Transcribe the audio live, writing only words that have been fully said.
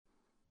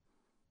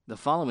The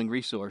following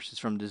resource is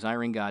from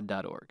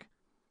desiringgod.org.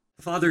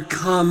 Father,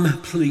 come,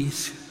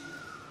 please,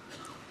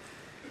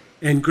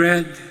 and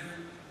grant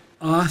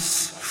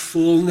us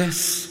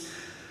fullness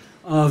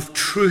of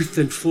truth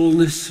and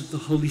fullness of the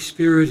Holy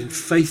Spirit and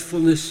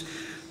faithfulness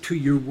to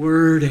your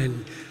word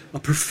and a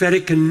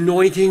prophetic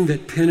anointing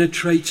that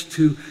penetrates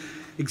to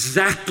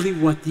exactly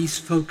what these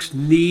folks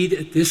need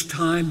at this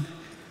time.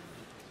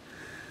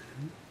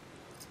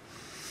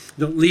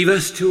 Don't leave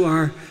us to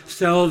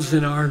ourselves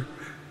and our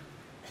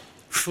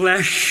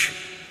flesh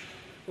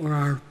or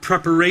our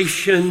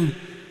preparation.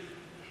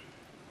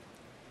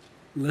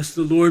 Unless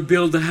the Lord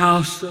build the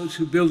house, those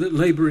who build it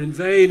labor in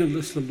vain.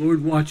 Unless the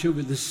Lord watch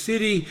over the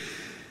city,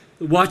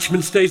 the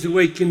watchman stays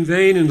awake in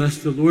vain. Unless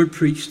the Lord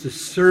preach the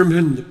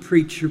sermon, the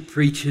preacher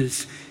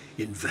preaches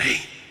in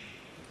vain.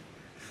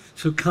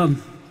 So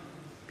come,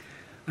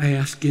 I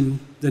ask in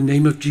the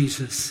name of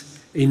Jesus.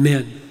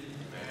 Amen.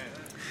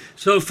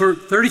 So for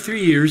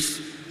 33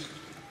 years,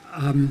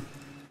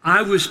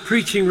 I was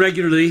preaching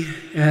regularly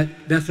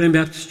at Bethlehem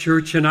Baptist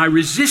Church, and I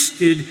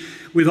resisted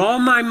with all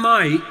my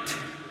might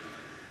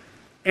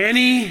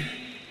any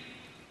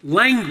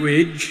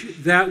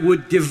language that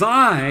would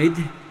divide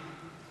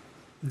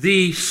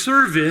the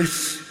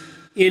service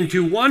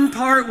into one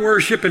part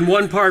worship and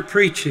one part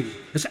preaching.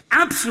 I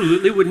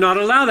absolutely would not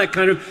allow that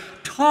kind of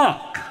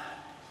talk.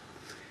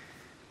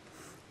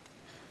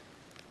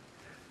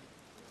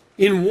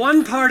 In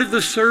one part of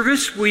the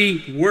service,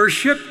 we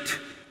worshiped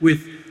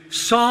with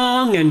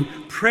song and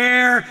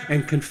prayer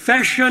and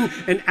confession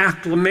and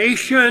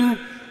acclamation.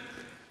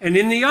 And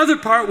in the other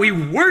part, we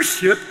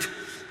worshiped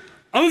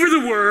over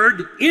the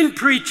word in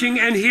preaching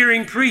and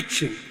hearing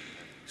preaching.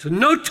 So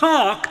no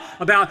talk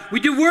about we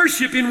do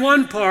worship in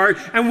one part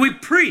and we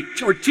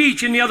preach or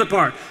teach in the other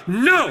part.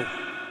 No.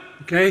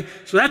 Okay?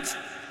 So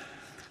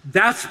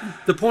that's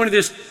the point of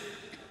this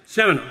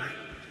seminar.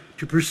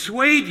 To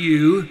persuade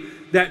you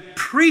that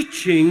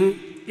preaching,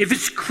 if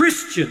it's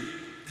Christian,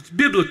 if it's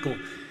biblical,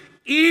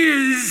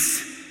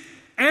 is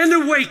and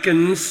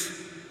awakens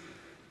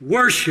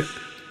worship.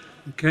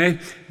 Okay?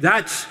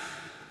 That's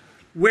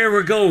where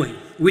we're going,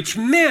 which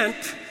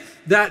meant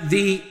that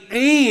the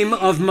aim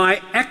of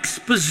my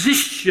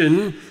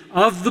exposition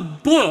of the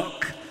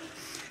book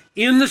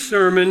in the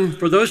sermon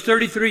for those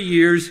 33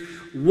 years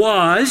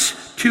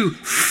was to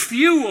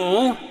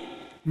fuel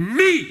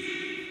me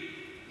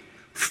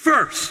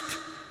first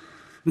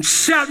and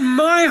set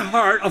my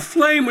heart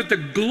aflame with the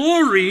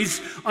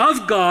glories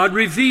of God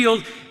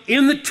revealed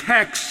in the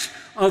text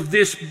of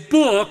this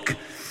book,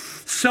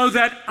 so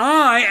that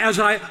I, as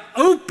I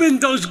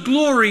opened those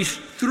glories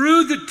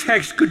through the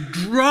text, could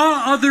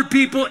draw other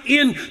people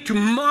into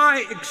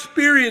my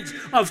experience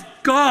of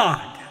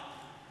God.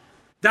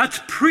 That's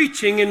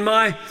preaching in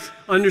my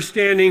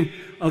understanding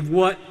of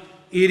what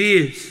it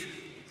is.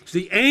 So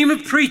the aim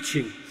of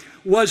preaching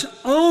was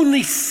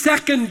only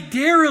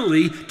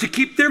secondarily to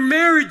keep their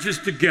marriages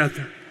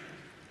together,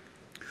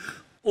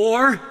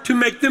 or to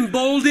make them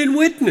bold in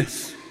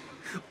witness,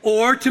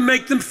 or to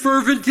make them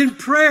fervent in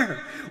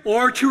prayer,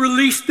 or to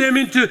release them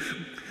into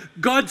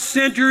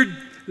God-centered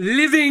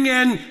living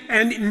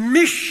and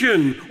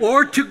mission,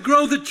 or to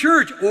grow the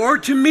church, or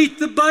to meet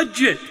the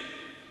budget.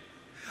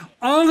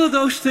 All of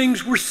those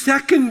things were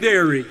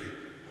secondary.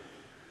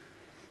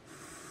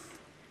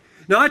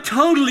 Now, I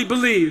totally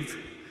believe,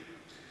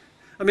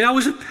 I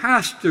was a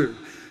pastor.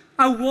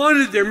 I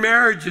wanted their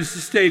marriages to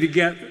stay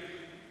together.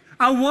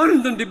 I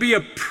wanted them to be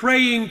a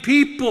praying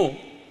people.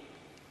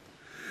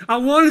 I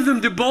wanted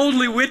them to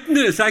boldly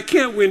witness. I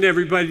can't win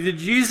everybody to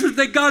Jesus.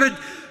 They got to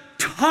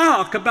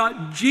talk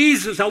about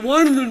Jesus. I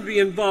wanted them to be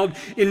involved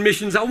in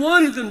missions. I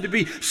wanted them to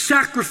be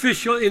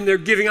sacrificial in their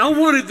giving. I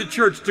wanted the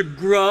church to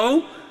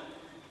grow.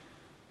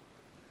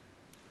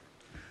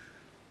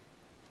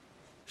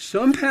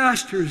 Some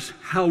pastors,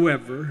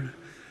 however,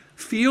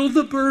 feel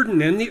the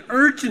burden and the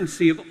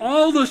urgency of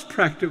all those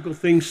practical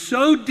things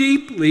so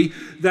deeply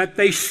that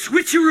they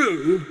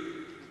switcheroo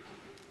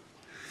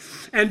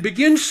and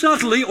begin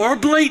subtly or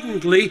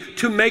blatantly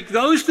to make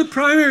those the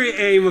primary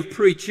aim of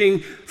preaching,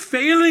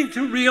 failing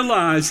to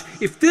realize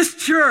if this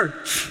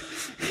church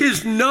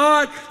is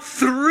not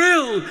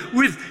thrilled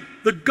with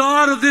the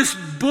God of this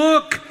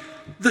book,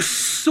 the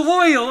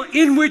soil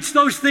in which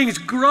those things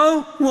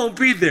grow won't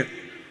be there.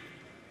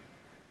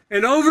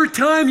 And over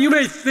time, you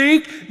may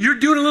think you're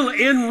doing a little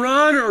end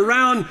run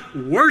around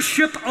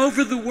worship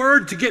over the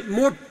word to get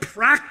more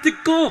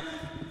practical.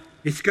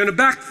 It's going to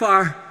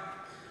backfire.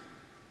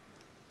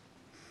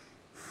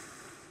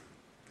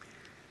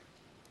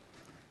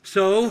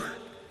 So,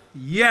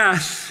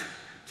 yes,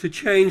 to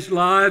change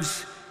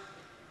lives,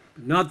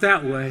 but not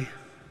that way.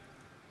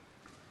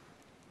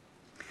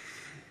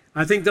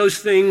 I think those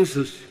things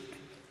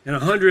and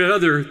 100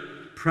 other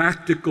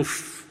practical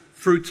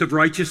fruits of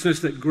righteousness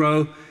that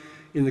grow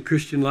in the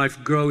Christian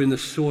life grow in the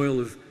soil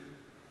of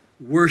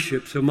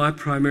worship. So my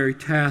primary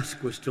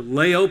task was to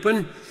lay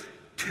open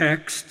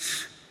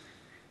texts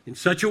in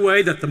such a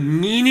way that the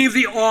meaning of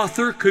the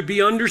author could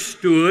be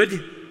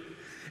understood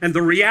and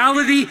the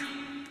reality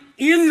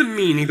in the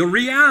meaning, the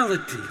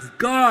reality of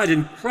God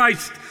and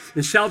Christ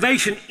and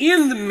salvation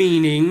in the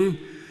meaning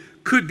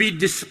could be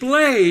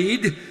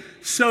displayed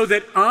so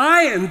that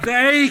I and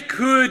they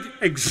could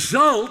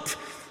exult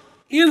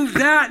in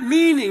that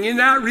meaning, in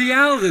that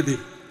reality.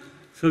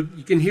 So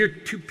you can hear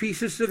two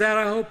pieces to that,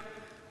 I hope.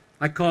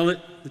 I call it,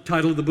 the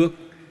title of the book,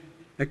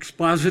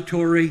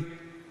 Expository.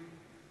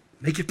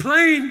 Make it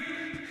plain.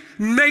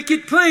 Make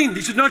it plain.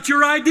 These are not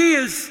your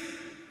ideas.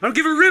 I don't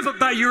give a rip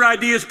about your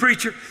ideas,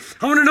 preacher.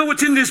 I want to know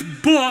what's in this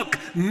book.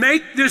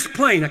 Make this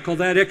plain. I call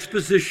that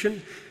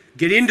exposition.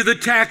 Get into the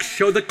text,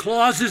 show the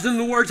clauses in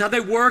the words, how they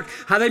work,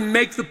 how they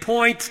make the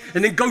points,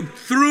 and then go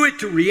through it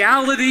to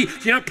reality.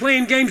 So you're not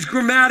playing games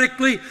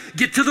grammatically.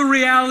 Get to the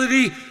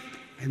reality.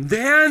 And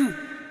then,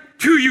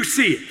 do you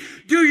see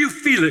it? Do you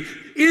feel it?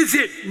 Is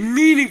it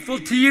meaningful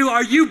to you?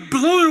 Are you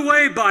blown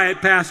away by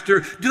it,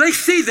 Pastor? Do they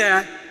see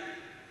that?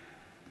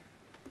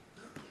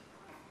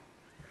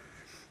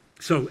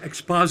 So,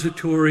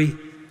 expository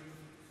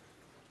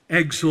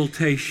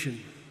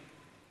exaltation.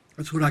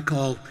 That's what I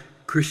call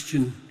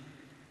Christian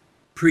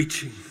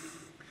preaching.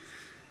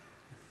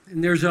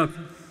 And we're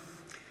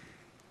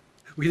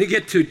going to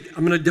get to,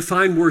 I'm going to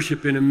define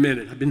worship in a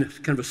minute. I've been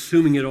kind of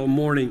assuming it all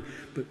morning,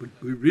 but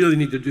we really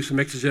need to do some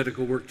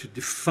exegetical work to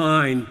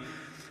define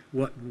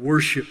what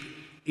worship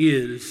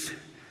is.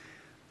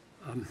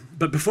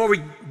 But before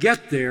we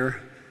get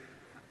there,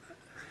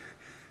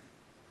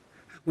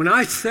 when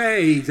I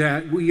say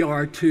that we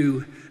are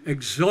to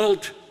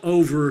exult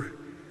over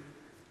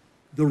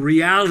the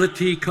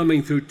reality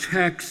coming through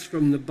text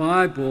from the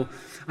Bible,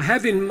 I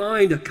have in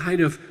mind a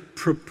kind of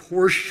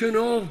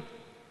proportional,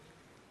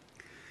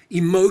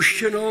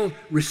 emotional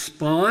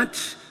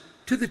response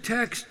to the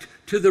text,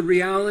 to the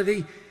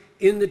reality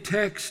in the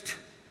text.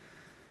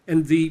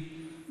 And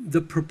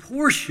the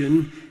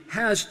proportion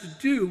has to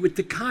do with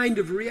the kind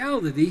of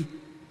reality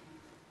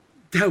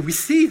that we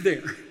see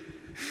there.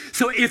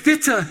 So if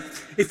it's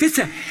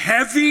a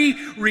heavy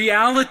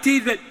reality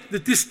that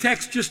this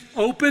text just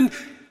opened,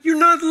 you're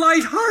not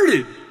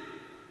lighthearted.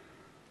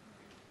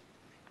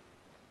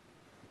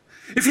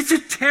 If it's a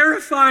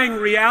terrifying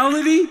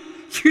reality,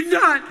 you're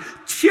not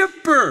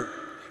chipper.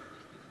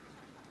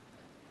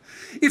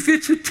 If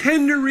it's a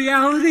tender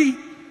reality,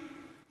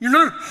 you're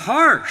not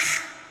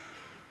harsh.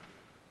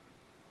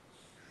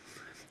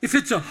 If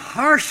it's a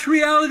harsh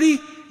reality,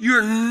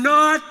 you're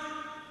not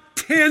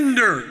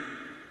tender.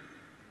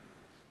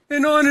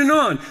 And on and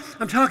on.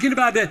 I'm talking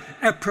about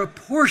a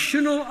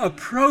proportional,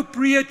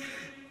 appropriate,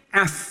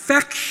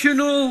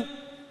 affectional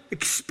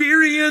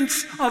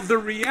experience of the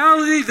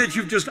reality that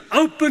you've just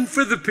opened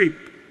for the people.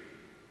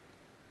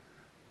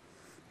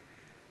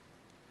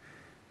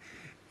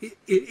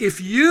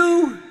 If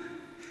you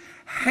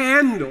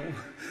handle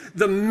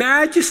the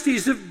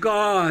majesties of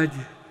God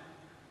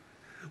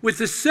with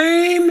the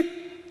same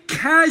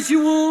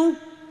casual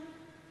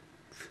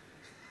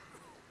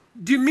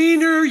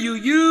demeanor you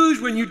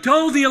used when you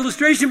told the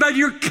illustration about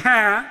your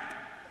cat,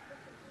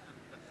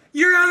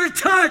 you're out of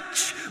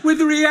touch with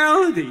the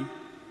reality.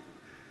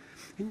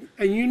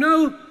 And you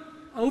know,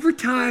 over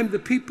time, the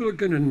people are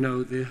going to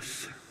know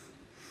this.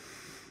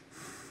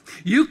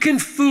 You can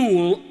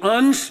fool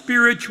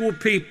unspiritual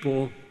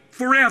people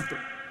forever.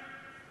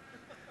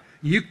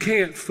 You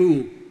can't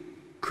fool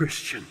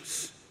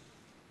Christians.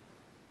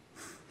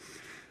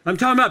 I'm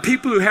talking about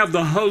people who have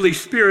the Holy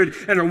Spirit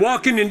and are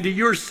walking into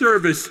your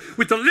service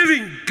with the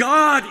living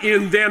God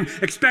in them,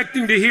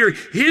 expecting to hear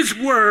His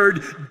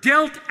word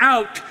dealt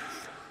out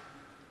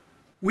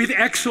with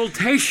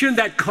exaltation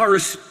that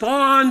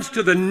corresponds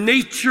to the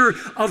nature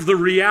of the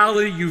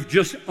reality you've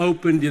just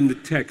opened in the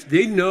text.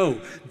 They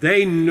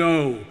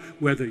know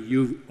whether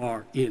you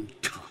are in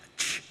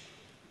touch.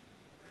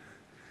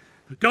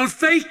 Don't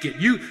fake it.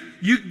 You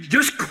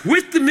just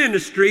quit the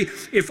ministry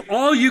if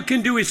all you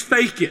can do is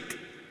fake it.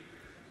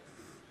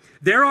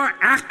 There are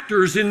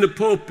actors in the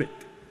pulpit.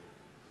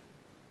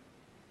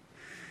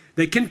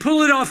 They can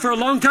pull it off for a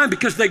long time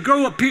because they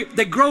grow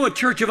a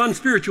church of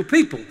unspiritual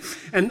people.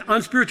 And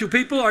unspiritual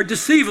people are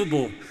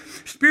deceivable.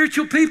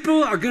 Spiritual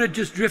people are going to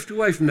just drift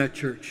away from that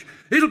church.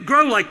 It'll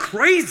grow like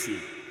crazy.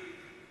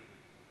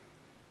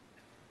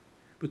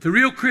 But the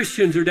real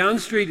Christians are down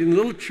the street in a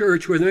little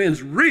church where the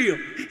man's real.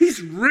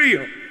 He's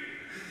real.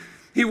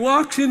 He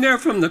walks in there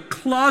from the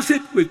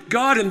closet with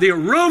God, and the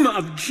aroma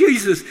of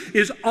Jesus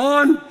is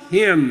on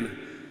him.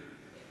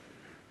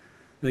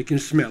 They can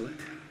smell it.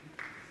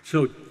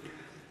 So,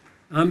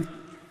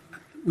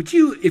 would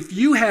you, if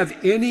you have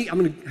any, I'm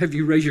going to have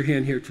you raise your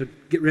hand here to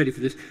get ready for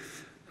this.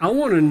 I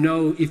want to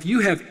know if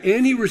you have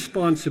any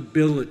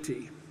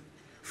responsibility,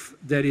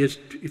 that is,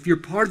 if you're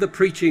part of the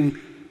preaching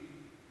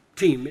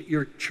team at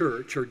your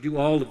church or do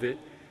all of it.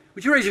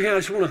 Would you raise your hand? I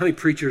just want to know how many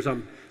preachers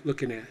I'm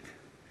looking at.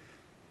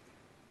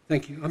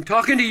 Thank you. I'm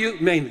talking to you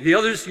mainly. The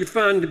others, you're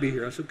fine to be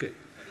here. That's okay.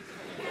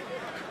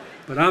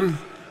 But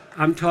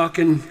I'm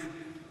talking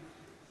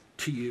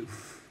to you.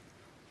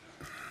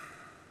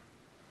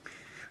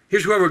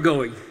 Here's where we're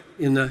going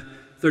in the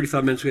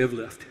 35 minutes we have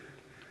left.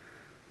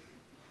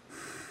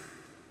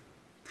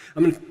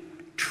 I'm going to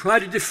try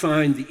to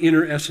define the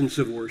inner essence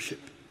of worship.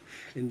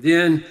 And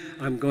then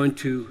I'm going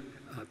to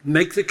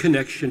make the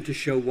connection to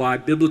show why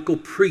biblical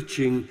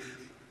preaching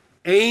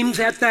aims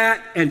at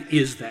that and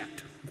is that.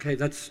 Okay,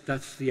 that's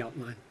the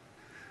outline.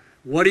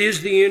 What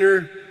is the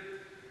inner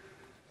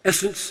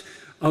essence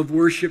of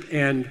worship,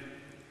 and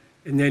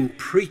then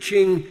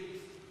preaching,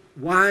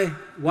 why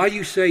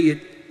you say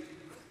it,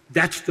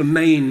 that's the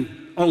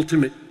main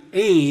ultimate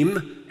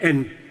aim,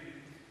 and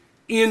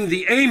in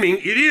the aiming,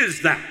 it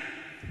is that.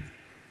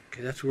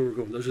 Okay, that's where we're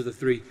going. Those are the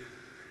three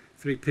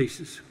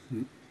pieces.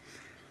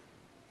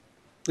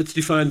 Let's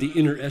define the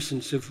inner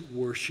essence of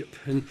worship.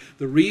 And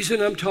the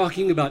reason I'm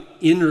talking about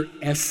inner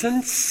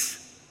essence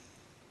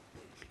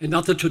and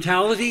not the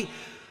totality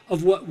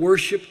of what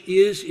worship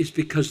is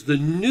because the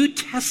New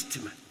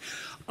Testament,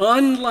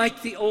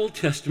 unlike the Old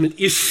Testament,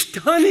 is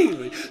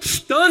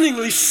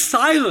stunningly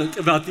silent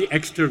about the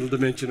external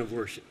dimension of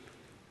worship.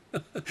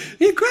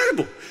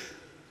 Incredible.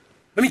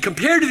 I mean,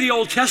 compared to the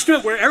Old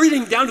Testament, where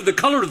everything down to the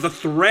color of the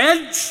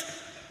threads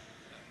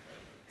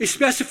is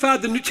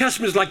specified, the New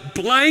Testament is like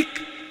blank.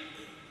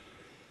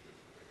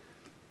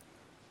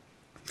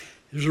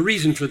 There's a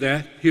reason for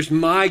that. Here's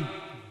my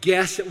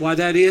guess at why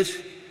that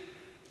is.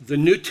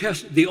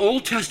 The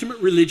Old Testament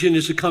religion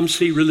is a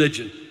come-see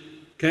religion,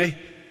 okay?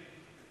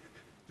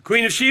 The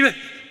Queen of Sheba,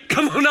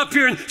 come on up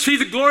here and see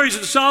the glories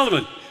of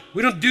Solomon.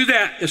 We don't do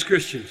that as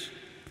Christians.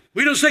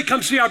 We don't say,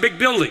 come see our big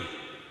building.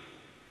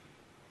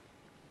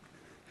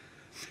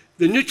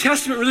 The New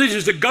Testament religion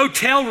is a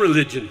go-tell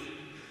religion.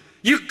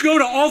 You go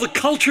to all the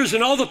cultures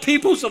and all the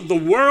peoples of the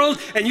world,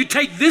 and you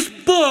take this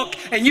book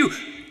and you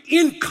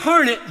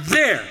incarnate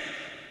there.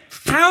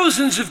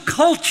 Thousands of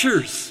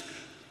cultures.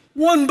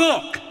 One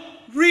book.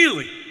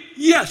 Really?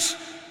 Yes.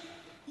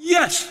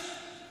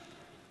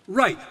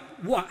 Right.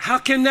 How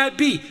can that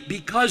be?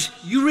 Because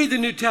you read the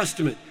New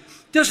Testament.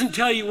 It doesn't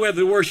tell you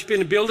whether to worship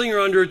in a building or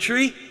under a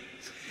tree.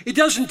 It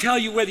doesn't tell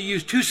you whether you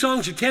use 2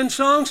 songs or 10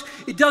 songs.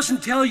 It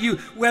doesn't tell you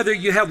whether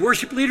you have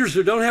worship leaders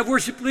or don't have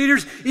worship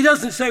leaders. It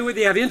doesn't say whether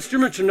you have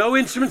instruments or no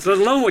instruments, let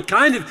alone what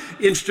kind of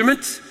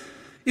instruments.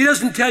 It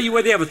doesn't tell you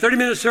whether you have a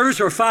 30-minute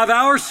service or a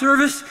 5-hour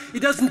service.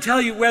 It doesn't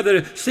tell you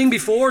whether to sing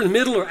before, in the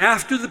middle, or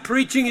after the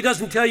preaching. It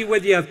doesn't tell you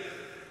whether you have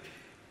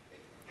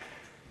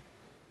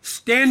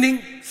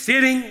standing,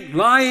 sitting,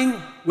 lying,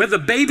 whether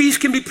babies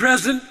can be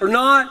present or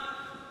not,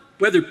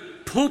 whether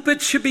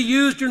pulpits should be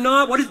used or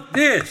not. What is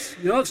this?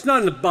 It's not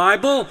in the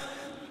Bible.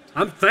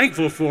 I'm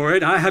thankful for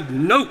it. I have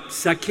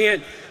notes. I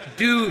can't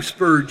do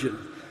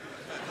Spurgeon.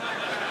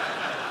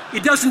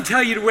 It doesn't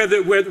tell you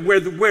whether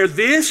wear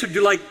this or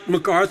do like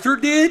MacArthur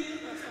did.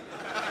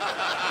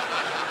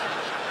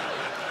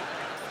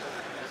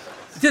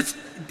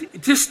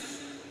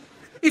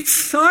 It's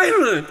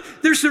silent.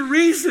 There's a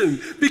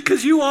reason,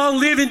 because you all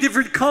live in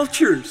different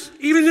cultures,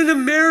 even in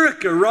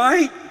America,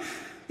 right?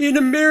 In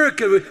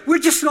America, we're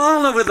just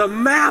all over the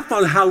map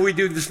on how we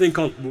do this thing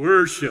called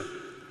worship.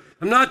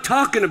 I'm not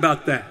talking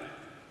about that.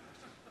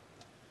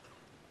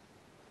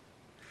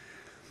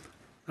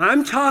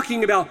 I'm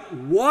talking about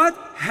what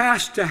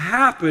has to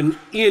happen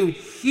in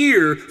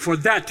here for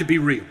that to be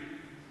real.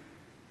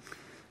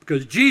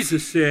 Because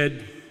Jesus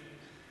said,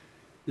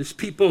 this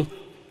people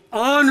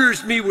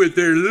honors me with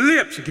their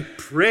lips,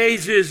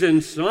 praises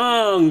and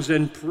songs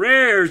and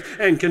prayers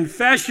and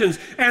confessions,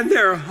 and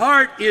their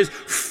heart is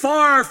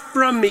far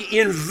from me.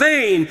 In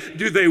vain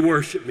do they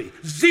worship me.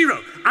 0.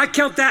 I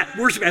count that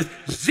worship as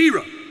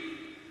 0.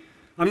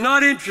 I'm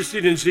not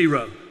interested in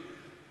 0.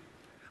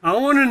 I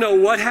want to know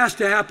what has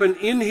to happen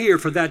in here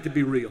for that to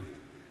be real.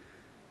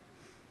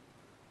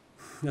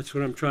 That's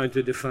what I'm trying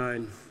to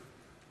define.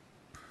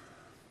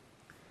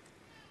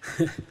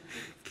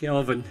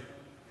 Calvin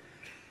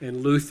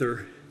and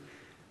Luther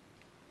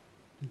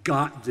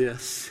got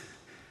this.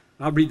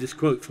 I'll read this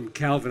quote from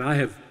Calvin. I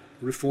have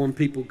Reformed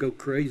people go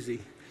crazy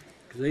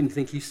because they didn't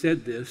think he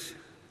said this.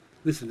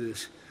 Listen to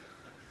this.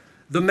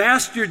 The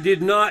master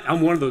did not,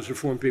 I'm one of those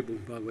Reformed people,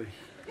 by the way.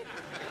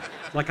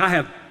 Like I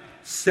have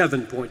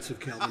 7 points of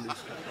Calvinism.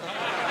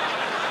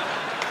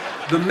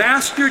 The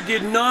master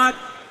did not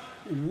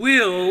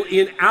will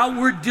in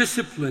outward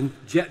discipline,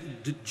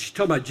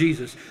 talking about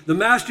Jesus, the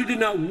master did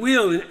not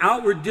will in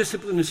outward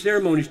discipline and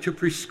ceremonies to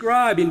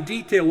prescribe in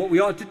detail what we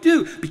ought to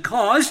do,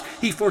 because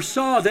he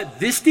foresaw that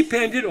this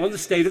depended on the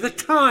state of the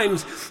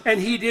times,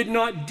 and he did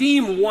not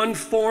deem one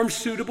form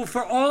suitable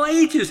for all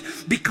ages,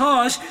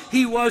 because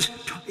he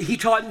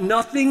taught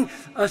nothing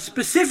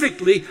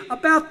specifically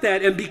about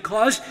that, and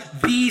because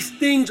these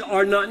things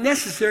are not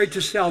necessary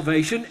to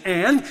salvation,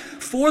 and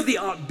for the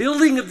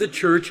building of the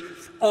church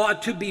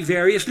ought to be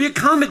variously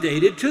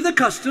accommodated to the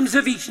customs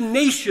of each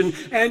nation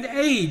and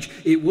age.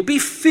 It will be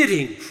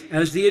fitting,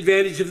 as the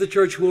advantage of the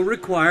church will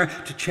require,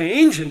 to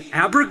change and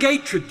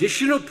abrogate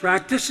traditional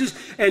practices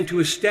and to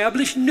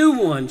establish new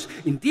ones.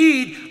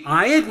 Indeed,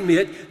 I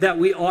admit that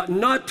we ought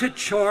not to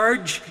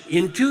charge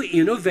into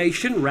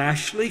innovation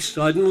rashly,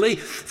 suddenly,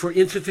 for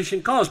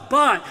insufficient cause.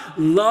 But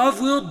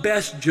love will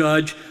best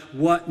judge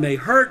what may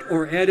hurt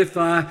or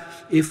edify.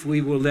 If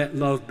we will let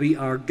love be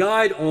our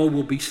guide, all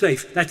will be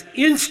safe. That's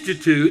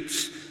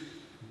institutes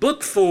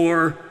Book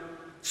 4,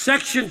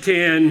 Section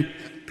 10,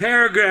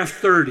 Paragraph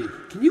 30.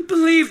 Can you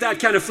believe that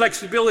kind of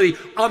flexibility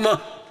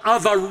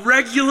of a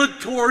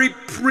regulatory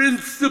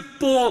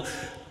principle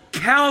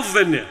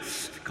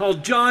Calvinist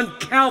called John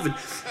Calvin?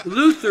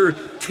 Luther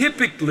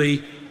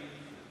typically,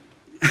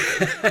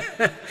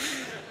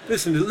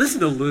 listen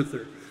to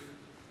Luther.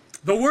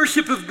 The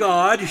worship of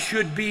God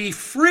should be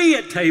free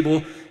at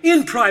table,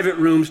 in private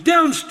rooms,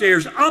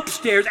 downstairs,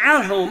 upstairs,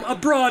 at home,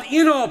 abroad,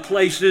 in all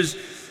places,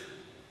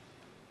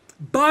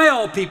 by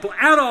all people,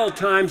 at all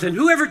times, and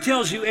whoever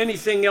tells you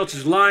anything else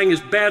is lying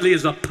as badly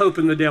as the Pope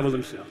and the devil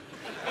himself.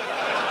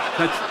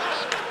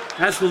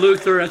 That's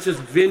Luther. That's just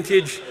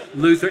vintage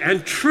Luther,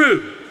 and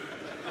true.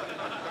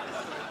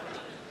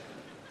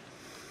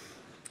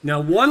 Now,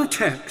 one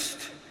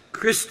text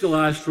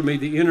crystallized for me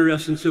the inner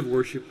essence of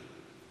worship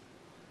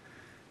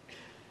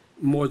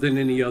more than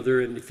any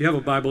other. And if you have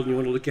a Bible and you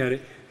want to look at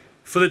it,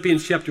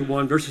 Philippians chapter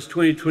 1, verses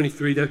 20 to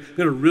 23, they're going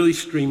to really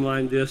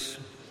streamline this.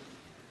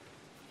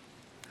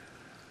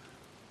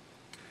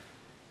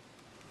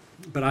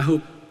 But I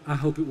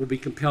hope it will be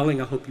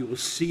compelling. I hope you will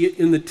see it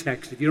in the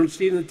text. If you don't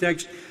see it in the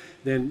text,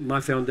 then my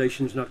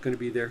foundation's not going to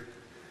be there.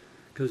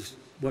 Because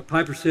what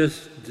Piper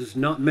says does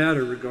not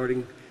matter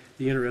regarding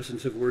the inner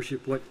essence of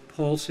worship. What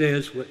Paul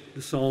says, what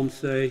the Psalms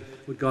say,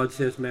 what God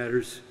says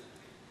matters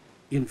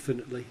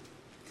infinitely.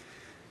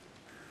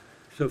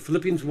 So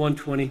Philippians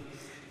 1:20,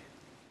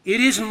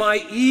 it is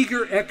my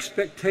eager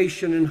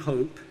expectation and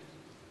hope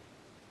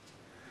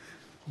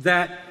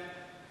that,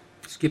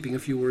 skipping a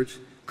few words,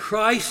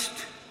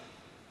 Christ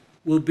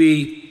will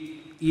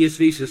be,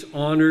 ESV says,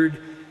 honored,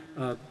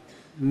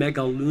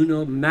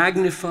 megaluno,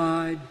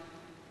 magnified,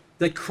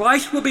 that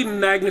Christ will be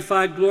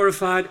magnified,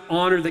 glorified,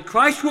 honored, that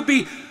Christ will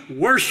be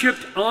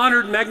worshiped,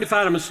 honored,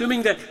 magnified. I'm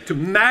assuming that to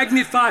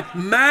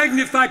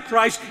magnify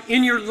Christ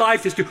in your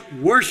life is to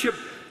worship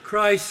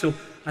Christ. So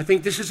I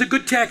think this is a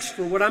good text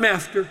for what I'm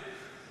after.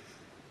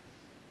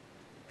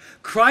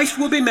 Christ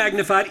will be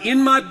magnified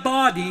in my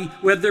body,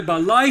 whether by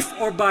life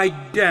or by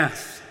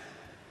death.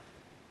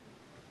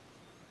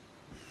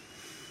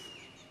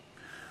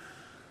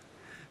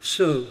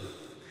 So,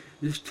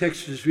 this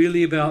text is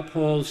really about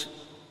Paul's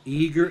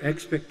eager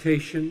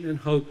expectation and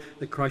hope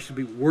that Christ will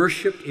be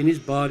worshipped in his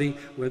body,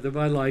 whether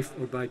by life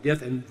or by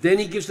death. And then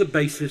he gives the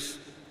basis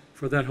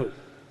for that hope.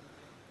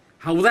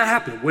 How will that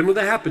happen? When will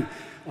that happen?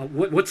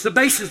 What's the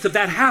basis of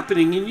that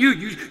happening in you?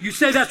 You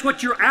say that's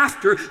what you're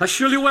after. That's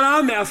surely what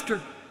I'm after.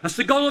 That's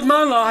the goal of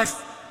my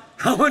life.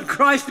 I want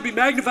Christ to be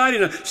magnified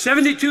in a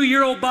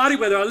 72-year-old body,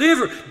 whether I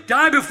live or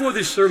die before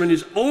this sermon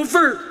is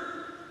over.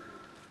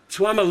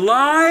 So I'm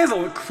alive. I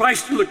want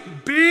Christ to look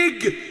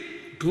big,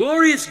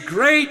 glorious,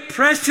 great,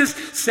 precious,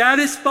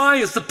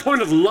 satisfying. It's the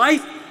point of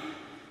life.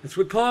 That's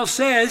what Paul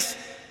says.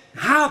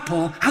 How,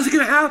 Paul? How's it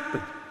going to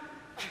happen?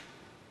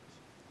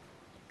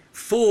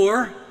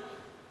 For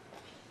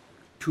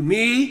to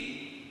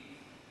me,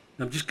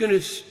 I'm just going to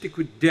stick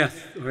with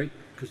death, all right?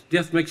 Because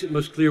death makes it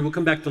most clear. We'll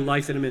come back to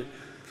life in a minute.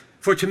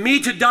 For to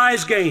me to die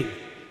is gain.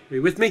 Are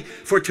you with me?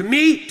 For to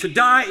me to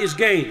die is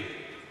gain.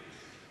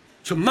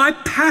 So my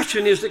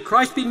passion is that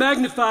Christ be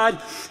magnified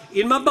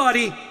in my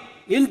body,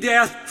 in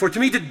death. For to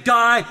me to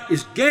die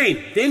is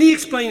gain. Then he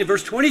explained in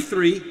verse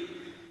 23,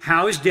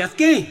 how is death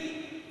gain?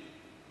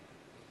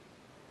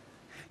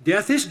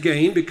 Death is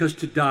gain because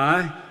to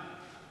die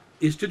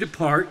is to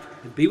depart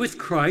and be with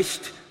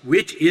Christ,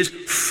 which is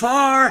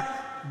far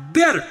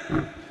better.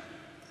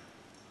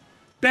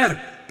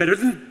 Better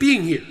than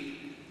being here.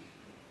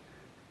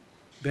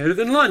 Better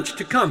than lunch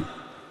to come.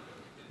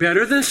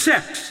 Better than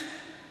sex.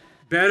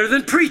 Better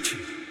than preaching.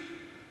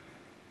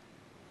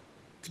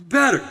 It's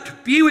better. To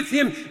be with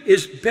him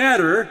is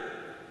better.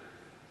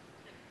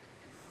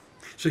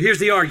 So here's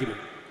the argument.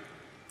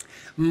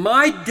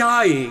 My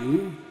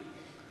dying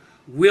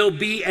will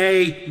be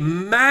a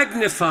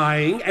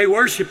magnifying, a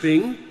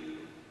worshiping,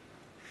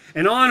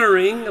 an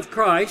honoring of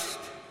Christ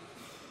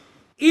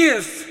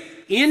if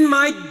in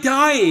my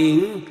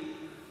dying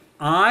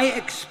I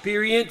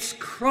experience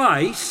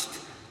Christ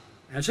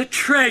as a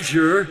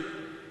treasure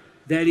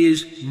that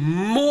is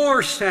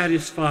more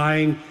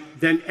satisfying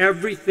than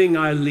everything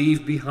I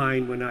leave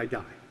behind when I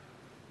die.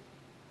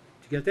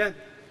 Did you get that?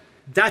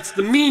 That's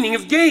the meaning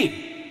of gain.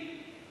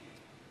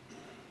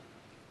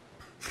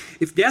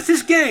 If death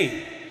is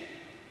gain,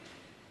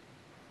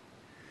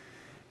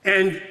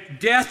 and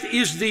death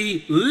is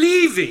the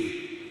leaving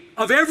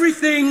of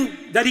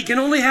everything that he can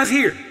only have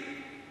here,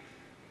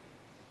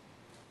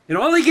 and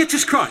all he gets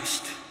is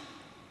Christ,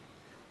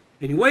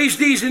 and he weighs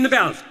these in the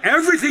balance,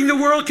 everything the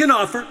world can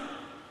offer,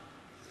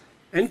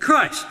 and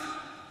Christ.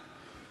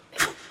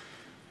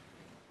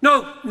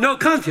 No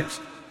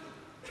contest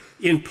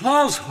in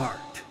Paul's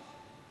heart.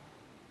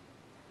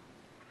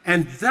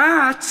 And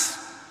that's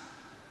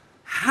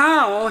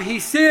how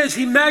he says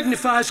he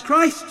magnifies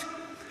Christ.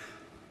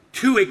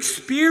 To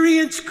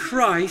experience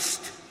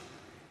Christ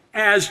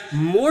as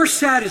more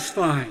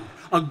satisfying,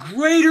 a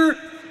greater,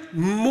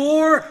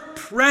 more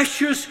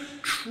precious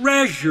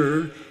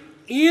treasure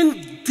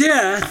in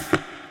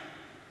death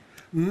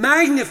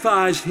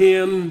magnifies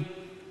him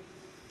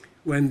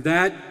when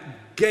that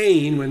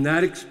gain, when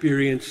that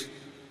experience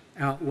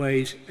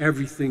outweighs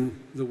everything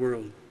the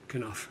world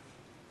can offer.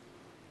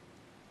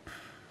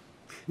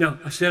 Now,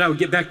 I said I would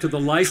get back to the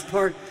life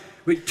part.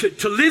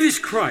 To live is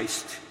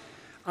Christ.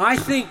 I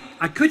think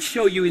I could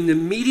show you in the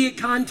immediate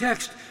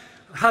context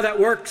how that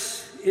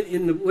works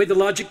in the way the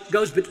logic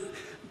goes, but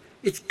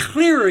it's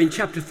clearer in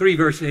chapter 3,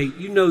 verse 8.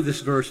 You know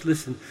this verse.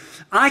 Listen.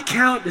 I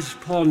count, this is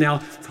Paul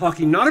now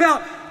talking not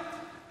about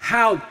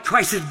how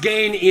Christ has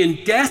gained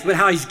in death, but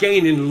how he's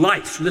gained in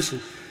life. Listen.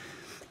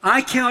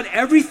 I count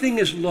everything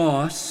as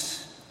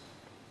loss.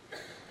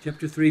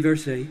 Chapter 3,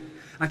 verse 8.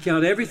 I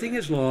count everything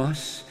as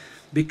loss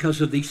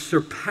because of the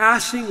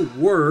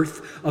surpassing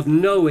worth of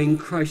knowing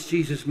Christ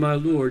Jesus my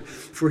Lord.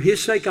 For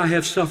his sake I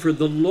have suffered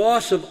the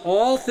loss of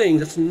all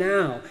things. That's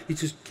now. He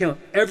says, count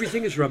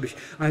everything as rubbish.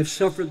 I have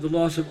suffered the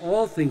loss of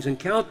all things and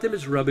count them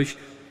as rubbish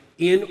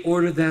in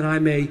order that I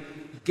may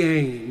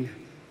gain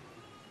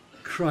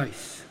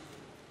Christ.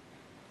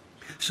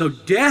 So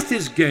death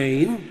is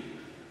gain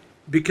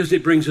because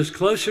it brings us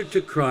closer to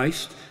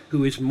Christ,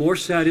 who is more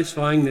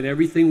satisfying than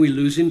everything we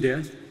lose in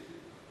death.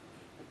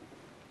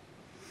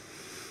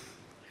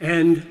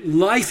 And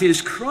life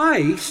is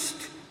Christ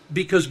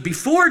because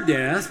before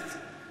death,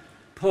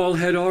 Paul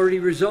had already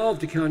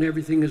resolved to count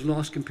everything as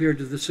lost compared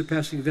to the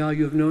surpassing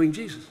value of knowing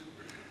Jesus.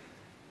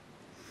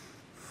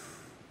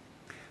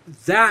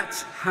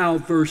 That's how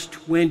verse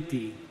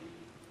 20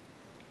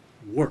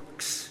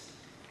 works.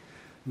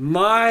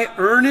 My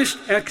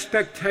earnest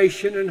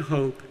expectation and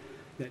hope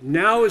that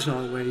now as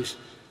always,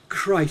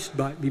 Christ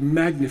might be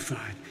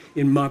magnified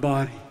in my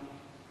body.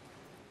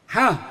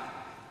 How?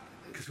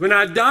 Because when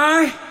I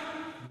die,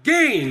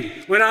 gain.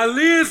 When I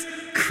live,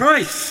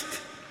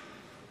 Christ.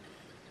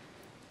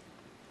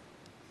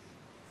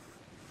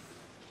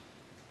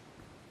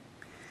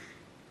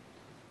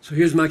 So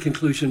here's my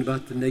conclusion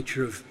about the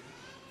nature of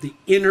the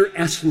inner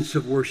essence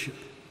of worship.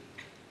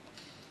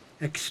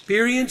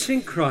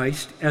 Experiencing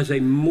Christ as a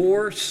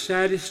more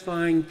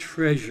satisfying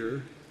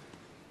treasure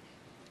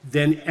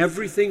than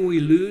everything we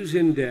lose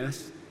in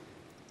death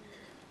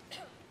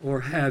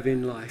or have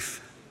in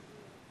life.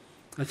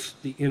 That's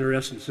the inner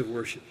essence of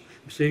worship.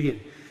 I'll say it again.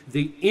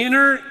 The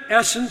inner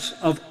essence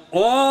of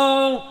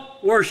all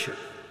worship.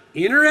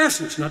 Inner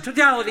essence, not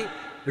totality.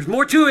 There's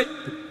more to it.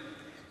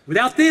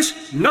 Without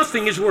this,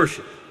 nothing is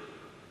worship.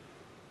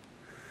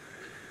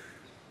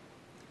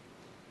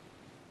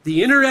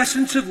 The inner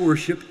essence of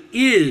worship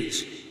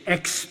is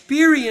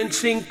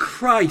experiencing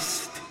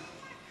Christ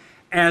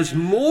as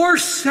more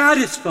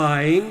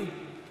satisfying,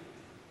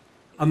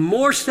 a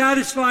more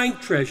satisfying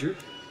treasure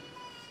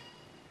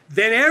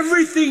than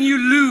everything you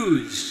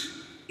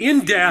lose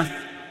in death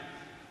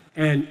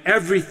and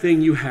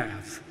everything you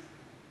have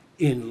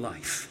in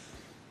life.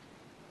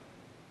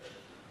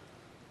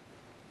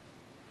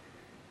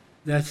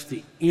 That's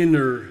the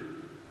inner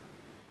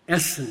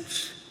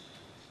essence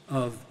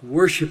of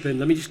worship. And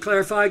let me just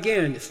clarify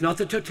again, it's not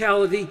the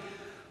totality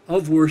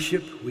of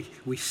worship.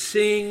 We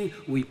sing,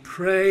 we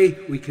pray,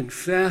 we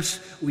confess,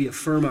 we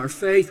affirm our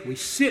faith, we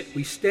sit,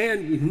 we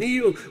stand, we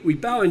kneel, we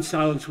bow in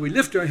silence, we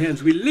lift our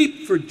hands, we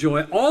leap for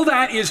joy. All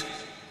that is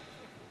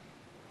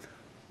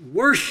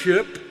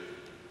worship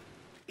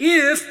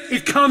if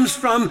it comes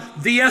from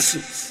the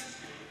essence.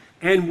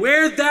 And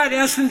where that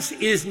essence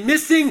is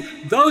missing,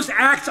 those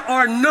acts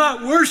are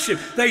not worship.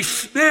 They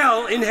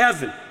smell in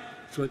heaven.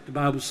 That's what the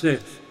Bible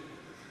says.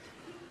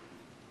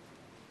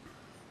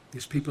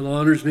 This people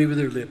honors me with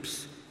their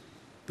lips,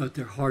 but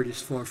their heart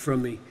is far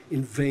from me.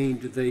 In vain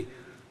do they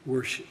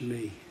worship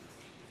me.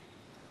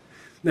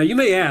 Now you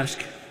may ask,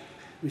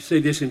 let me say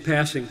this in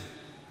passing,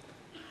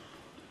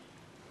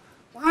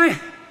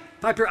 why,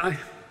 Piper, I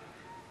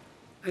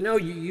know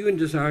you and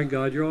desiring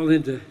God, you're all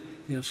into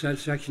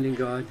satisfaction in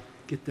God.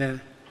 Get that?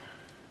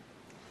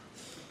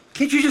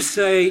 Can't you just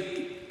say,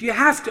 do you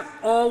have to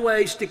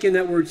always stick in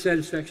that word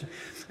satisfaction?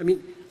 I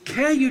mean,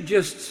 can't you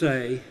just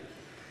say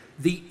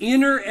the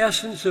inner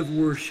essence of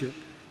worship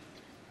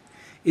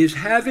is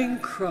having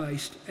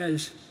Christ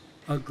as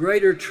a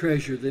greater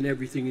treasure than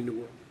everything in the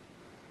world?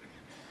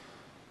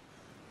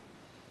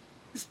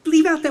 Just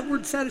leave out that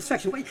word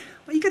satisfaction. Why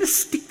you got to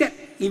stick that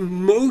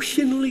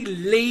emotionally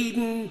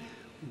laden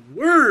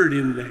word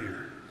in there?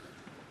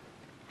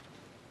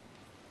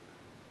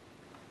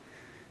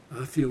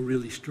 I feel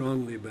really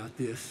strongly about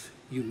this.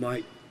 You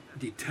might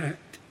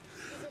detect.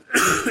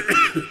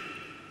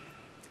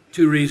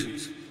 2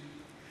 reasons.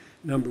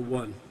 Number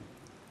 1,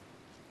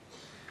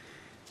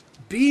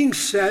 being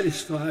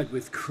satisfied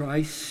with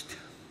Christ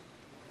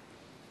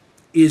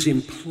is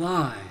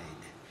implied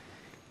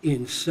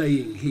in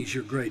saying he's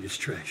your greatest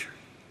treasure.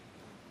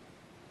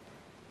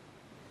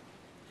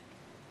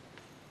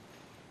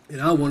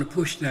 And I want to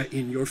push that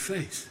in your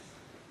face.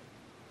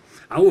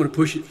 I want to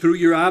push it through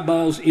your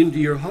eyeballs into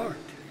your heart,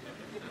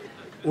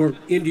 or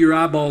into your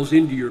eyeballs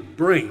into your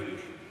brain,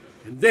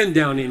 and then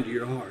down into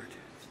your heart.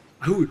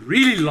 I would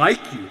really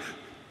like you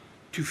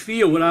to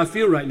feel what I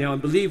feel right now and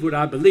believe what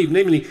I believe,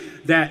 namely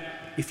that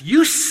if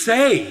you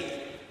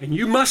say, and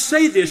you must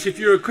say this if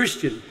you're a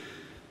Christian,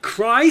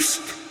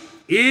 Christ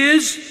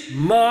is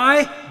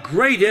my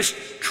greatest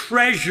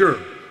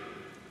treasure.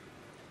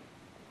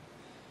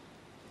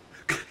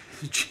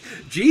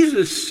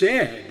 Jesus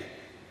said,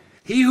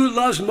 he who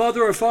loves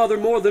mother or father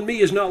more than me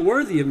is not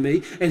worthy of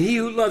me, and he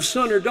who loves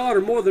son or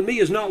daughter more than me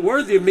is not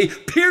worthy of me.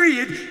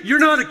 Period. You're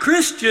not a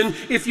Christian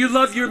if you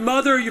love your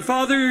mother or your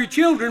father or your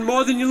children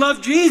more than you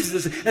love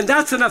Jesus. And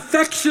that's an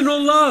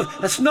affectional love.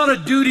 That's not a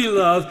duty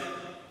love.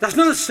 That's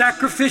not a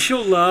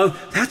sacrificial love.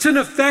 That's an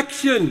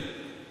affection.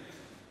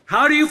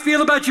 How do you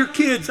feel about your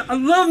kids? I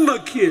love my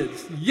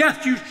kids.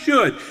 Yes, you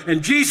should.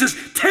 And Jesus,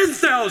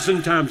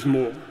 10,000 times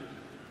more.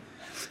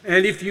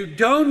 And if you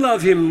don't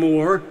love him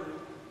more,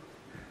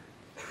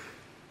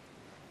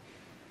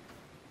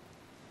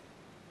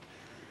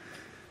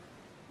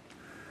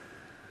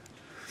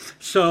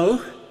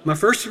 so my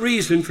first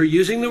reason for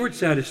using the word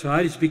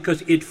satisfied is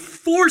because it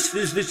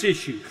forces this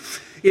issue.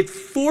 It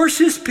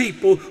forces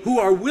people who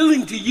are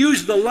willing to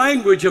use the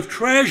language of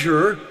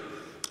treasure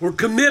or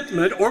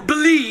commitment or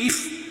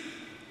belief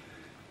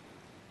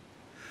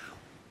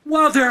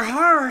while their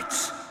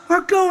hearts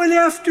are going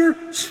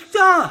after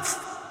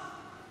stuff.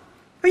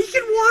 You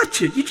can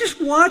watch it. You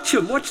just watch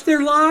them. Watch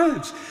their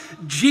lives.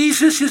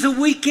 Jesus is a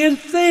weekend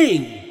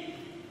thing.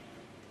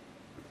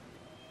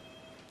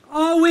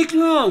 All week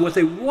long, what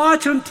they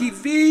watch on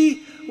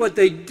TV, what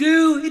they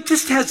do, it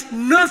just has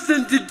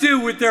nothing to do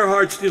with their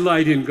heart's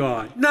delight in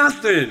God.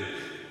 Nothing.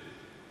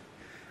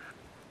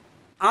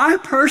 I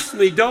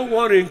personally don't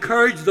want to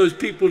encourage those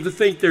people to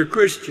think they're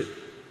Christian.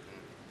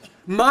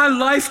 My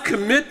life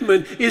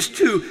commitment is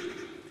to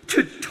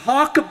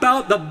talk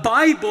about the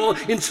Bible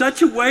in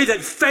such a way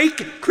that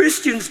fake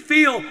Christians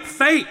feel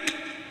fake.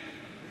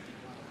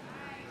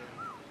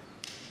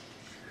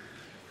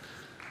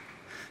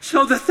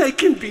 So that they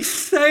can be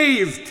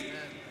saved.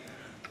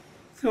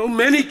 So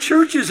many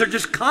churches are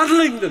just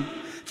coddling them,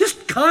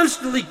 just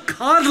constantly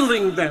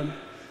coddling them.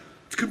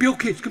 It's going to be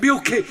okay, it's going to be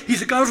okay.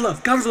 He's a God of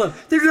love, God of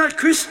love. They're not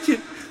Christian.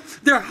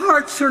 Their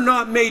hearts are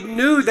not made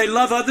new. They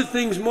love other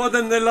things more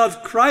than they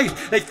love Christ.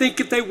 They think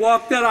if they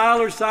walked that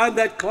aisle or signed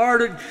that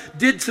card or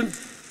did some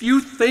few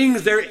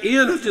things, they're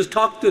in. I've just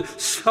talked to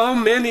so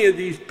many of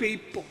these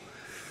people.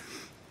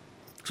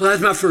 So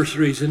that's my first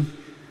reason.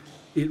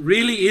 It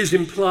really is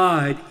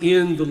implied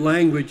in the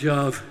language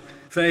of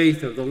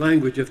faith or the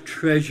language of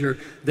treasure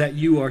that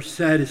you are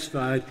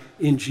satisfied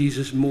in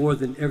Jesus more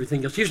than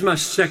everything else. Here's my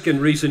second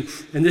reason,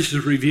 and this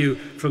is a review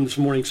from this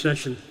morning's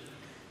session.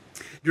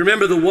 Do you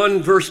remember the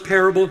one-verse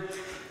parable?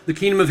 The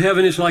kingdom of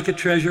heaven is like a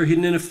treasure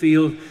hidden in a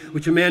field,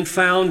 which a man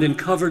found and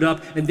covered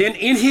up. And then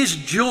in his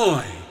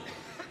joy,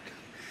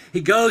 he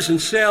goes and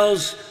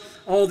sells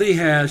all that he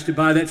has to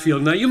buy that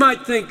field. Now, you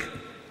might think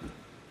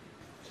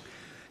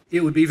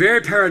it would be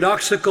very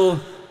paradoxical,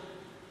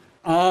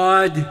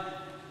 odd,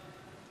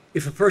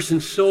 if a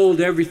person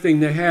sold everything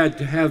they had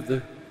to have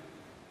the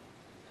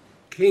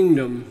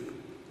kingdom,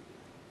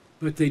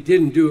 but they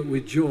didn't do it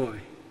with joy.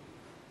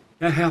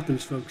 That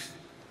happens, folks.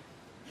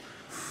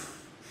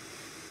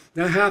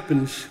 That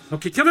happens.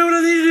 Okay, tell me what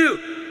I need to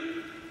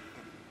do.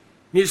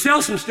 Need to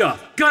sell some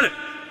stuff. Got it.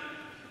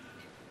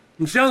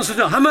 I'm selling some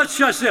stuff. How much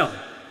should I sell?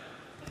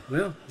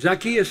 Well,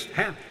 Zacchaeus,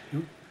 half.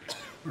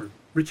 Or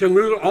rich young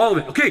ruler, all of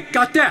it. Okay,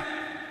 got that.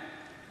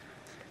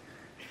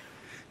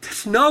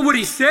 That's not what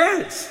he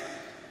says.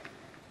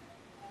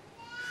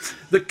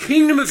 The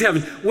kingdom of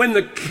heaven, when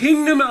the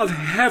kingdom of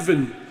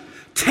heaven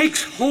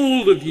takes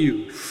hold of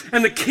you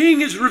and the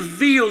king is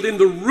revealed in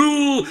the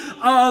rule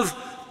of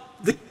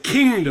the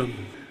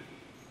kingdom,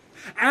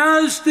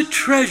 as the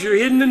treasure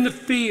hidden in the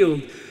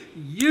field,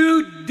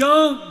 you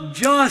don't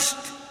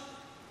just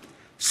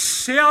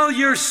sell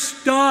your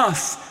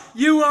stuff.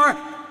 You are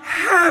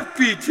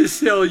happy to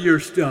sell your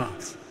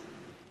stuff.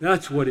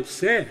 That's what it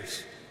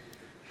says.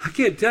 I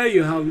can't tell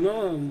you how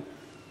long,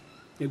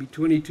 maybe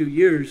 22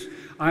 years,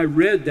 I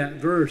read that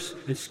verse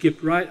and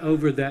skipped right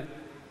over that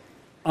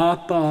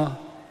apakaros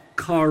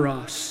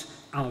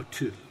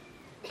autou.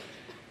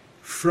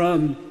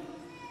 From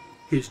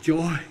his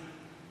joy,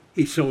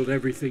 he sold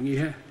everything he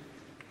had.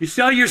 You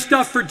sell your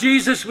stuff for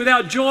Jesus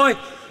without joy,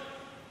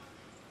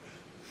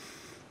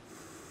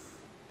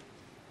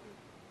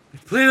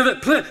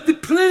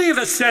 plenty of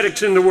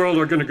ascetics in the world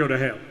are going to go to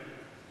hell.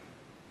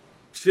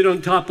 Sit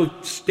on top of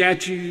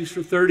statues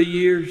for 30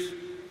 years.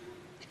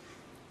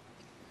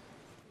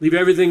 Leave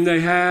everything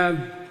they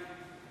have.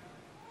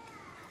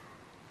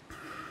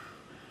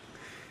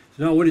 It's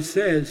not what it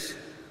says.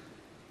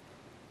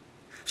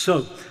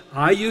 So,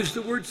 I use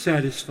the word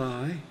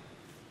satisfy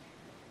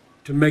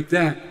to make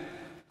that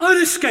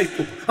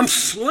unescapable. I'm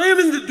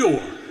slamming the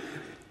door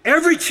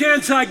every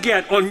chance I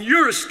get on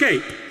your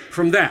escape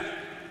from that.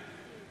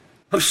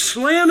 I'm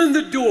slamming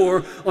the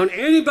door on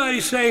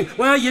anybody saying,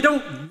 well, you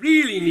don't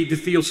really need to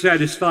feel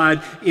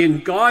satisfied in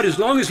God as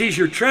long as he's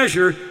your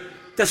treasure.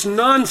 That's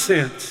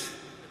nonsense.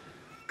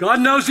 God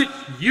knows it,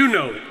 you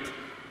know it.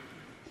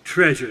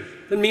 Treasure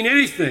doesn't mean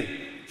anything.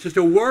 It's just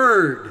a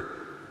word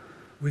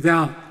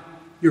without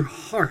your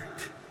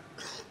heart.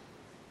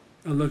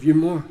 I love you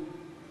more.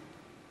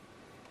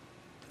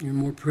 You're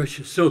more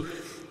precious. So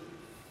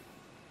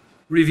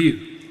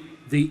Review.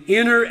 The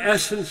inner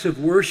essence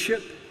of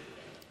worship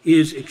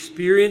is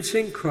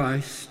experiencing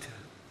Christ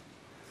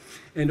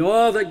and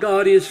all that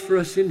God is for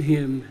us in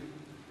Him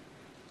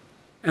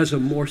as a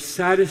more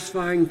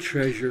satisfying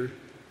treasure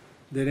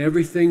than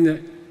everything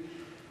that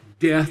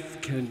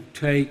death can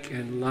take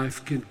and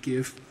life can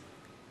give.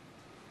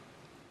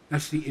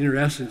 That's the inner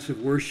essence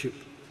of worship.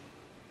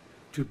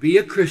 To be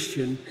a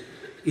Christian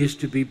is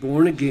to be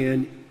born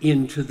again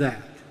into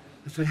that.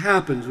 That's what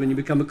happens when you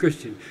become a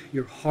Christian.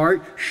 Your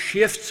heart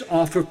shifts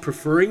off of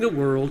preferring the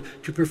world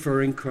to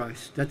preferring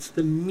Christ. That's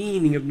the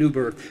meaning of new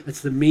birth.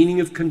 That's the meaning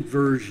of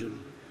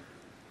conversion.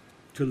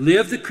 To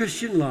live the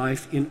Christian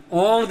life in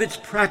all of its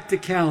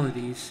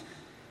practicalities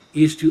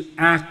is to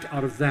act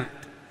out of that.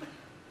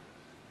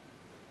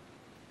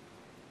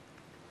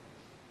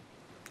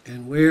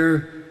 And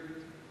where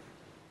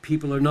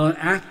people are not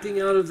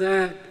acting out of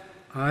that,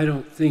 I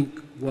don't think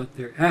what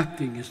they're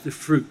acting is the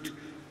fruit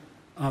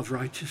of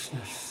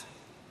righteousness.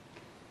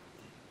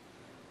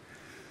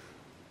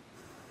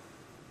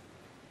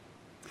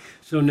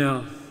 So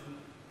now,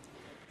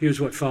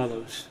 here's what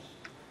follows.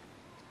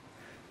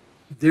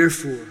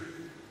 Therefore,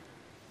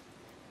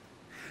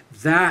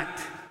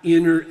 that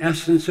inner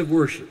essence of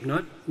worship,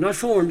 not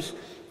forms,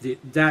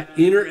 that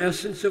inner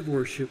essence of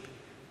worship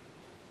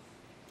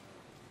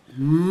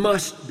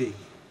must be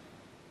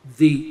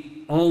the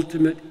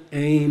ultimate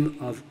aim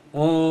of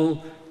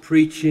all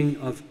preaching,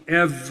 of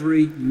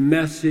every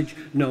message,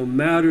 no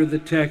matter the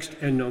text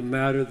and no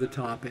matter the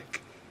topic.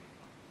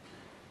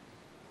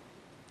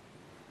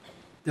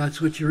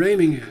 That's what you're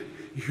aiming at.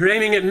 You're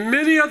aiming at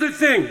many other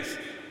things.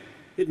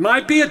 It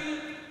might be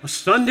a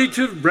Sunday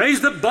to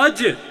raise the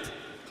budget.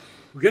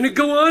 We're going to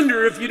go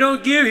under if you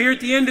don't give here at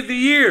the end of the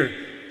year.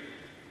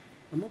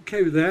 I'm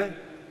okay with that.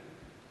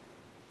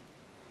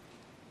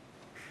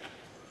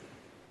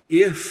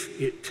 If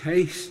it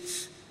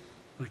tastes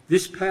like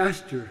this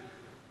pastor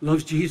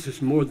loves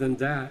Jesus more than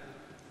that,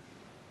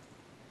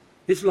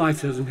 his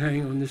life doesn't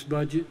hang on this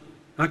budget.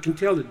 I can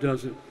tell it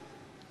doesn't.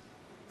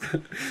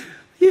 I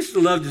used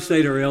to love to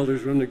say to our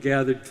elders when they're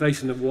gathered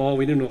facing the wall,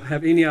 we didn't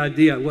have any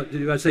idea what to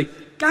do. I'd say,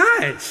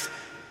 guys,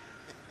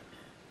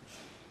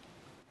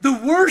 the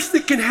worst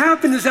that can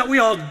happen is that we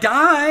all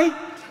die,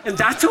 and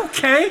that's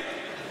okay.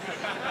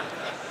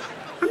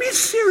 I mean,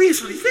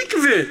 seriously, think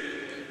of it.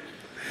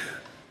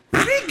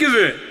 Think of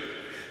it.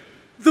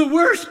 The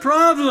worst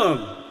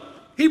problem.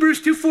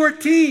 Hebrews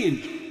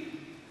 2:14.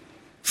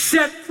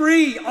 Set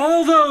free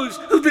all those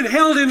who've been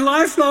held in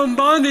lifelong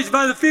bondage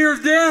by the fear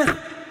of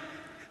death.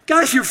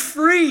 Guys, you're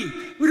free.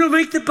 We don't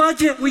make the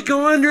budget. We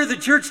go under. The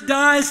church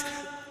dies.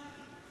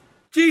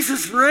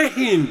 Jesus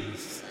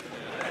reigns.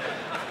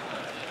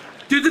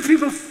 Do the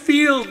people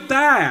feel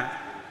that?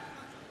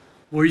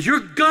 Or is your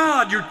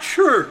God your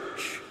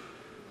church?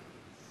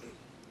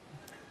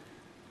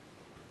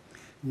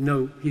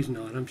 No, he's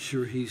not. I'm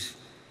sure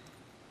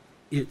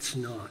it's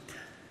not.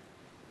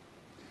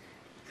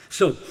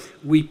 So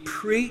we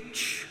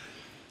preach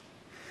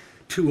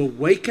to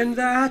awaken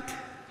that,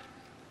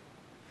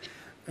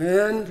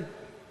 and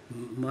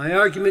my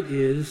argument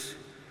is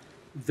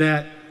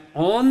that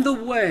on the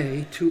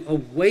way to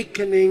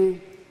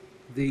awakening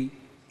the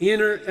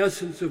inner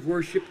essence of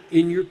worship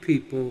in your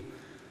people,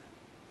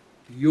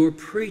 your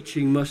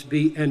preaching must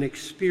be an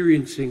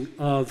experiencing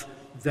of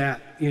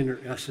that inner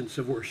essence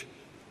of worship.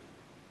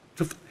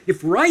 So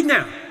if right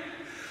now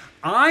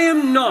I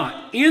am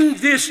not in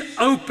this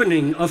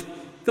opening of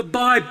the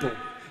Bible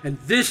and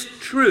this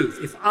truth,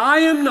 if I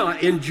am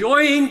not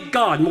enjoying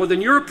God more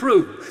than your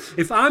approval,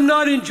 if I'm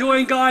not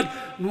enjoying God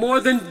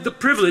more than the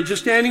privilege of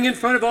standing in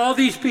front of all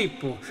these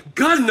people,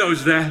 God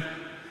knows that.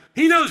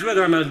 He knows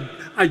whether I'm an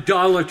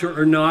idolater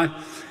or not.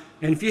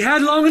 And if you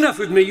had long enough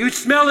with me, you'd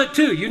smell it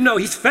too. You know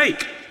he's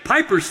fake.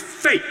 Piper's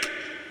fake.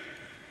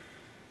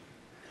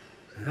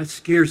 And that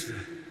scares the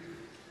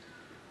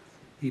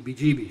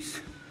heebie-jeebies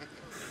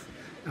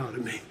out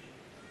of me.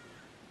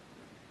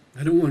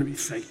 I don't want to be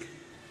fake.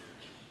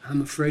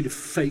 I'm afraid of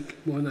fake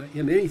more than I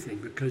am anything,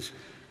 because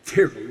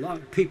there are a lot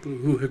of people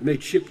who have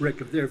made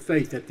shipwreck of their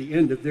faith at the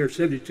end of their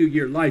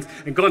 72-year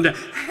life and gone to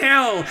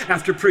hell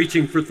after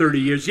preaching for 30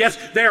 years. Yes,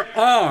 there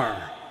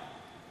are.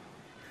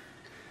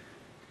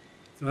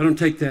 So I don't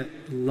take that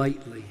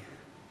lightly.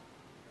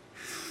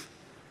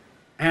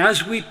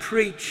 As we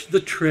preach the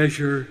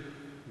treasure,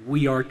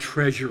 we are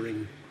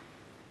treasuring.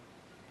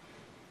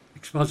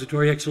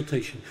 Expository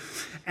exaltation.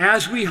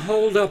 As we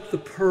hold up the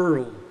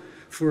pearl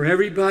for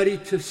everybody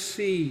to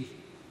see,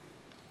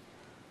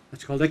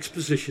 that's called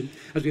exposition.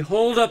 As we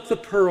hold up the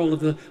pearl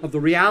of the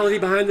reality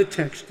behind the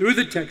text, through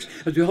the text,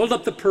 as we hold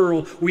up the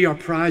pearl, we are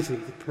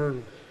prizing the pearl.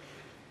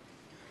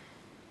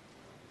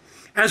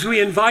 As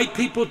we invite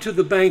people to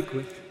the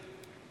banquet,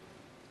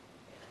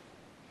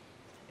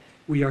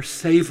 we are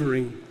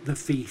savoring the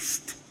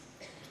feast.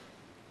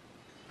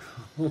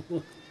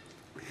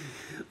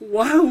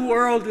 What a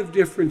world of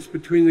difference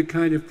between the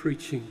kind of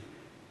preaching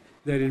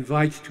that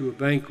invites to a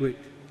banquet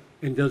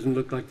and doesn't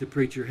look like the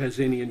preacher has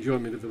any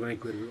enjoyment of the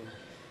banquet at all.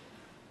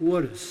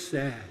 What a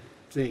sad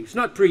thing. It's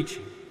not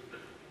preaching.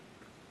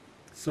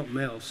 It's something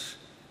else.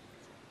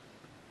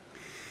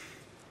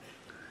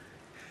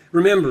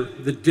 Remember,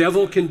 the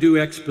devil can do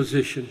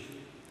exposition.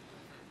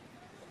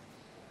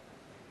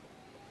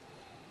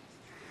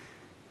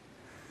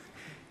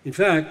 In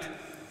fact,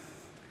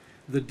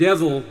 the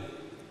devil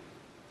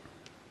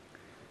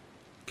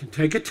can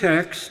take a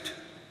text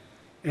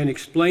and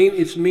explain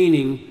its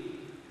meaning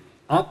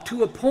up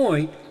to a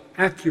point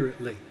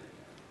accurately.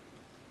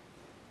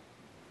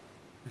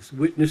 Let's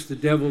witness the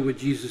devil with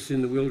Jesus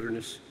in the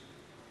wilderness.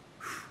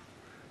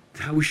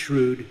 That was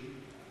shrewd.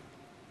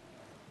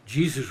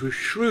 Jesus was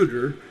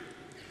shrewder,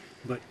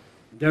 but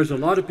there's a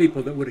lot of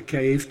people that would have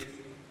caved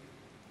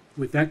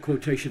with that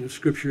quotation of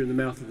Scripture in the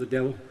mouth of the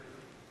devil.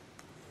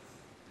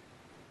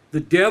 The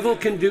devil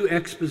can do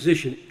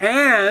exposition,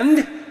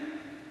 and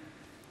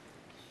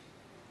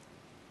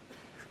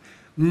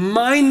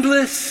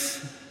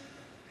mindless,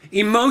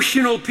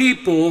 emotional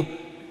people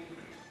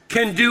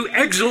can do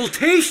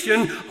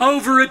exaltation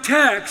over a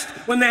text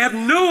when they have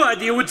no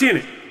idea what's in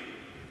it.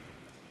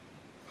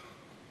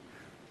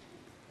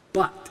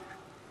 But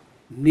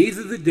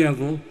neither the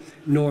devil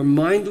nor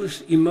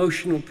mindless,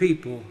 emotional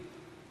people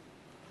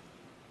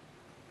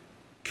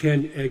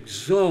can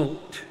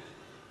exalt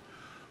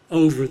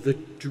over the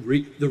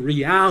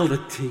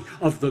reality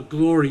of the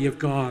glory of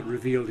God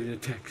revealed in a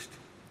text.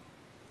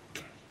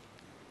 Okay.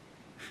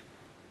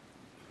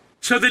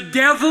 So the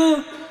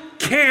devil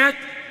can't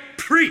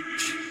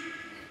preach.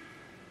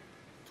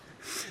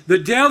 The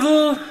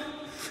devil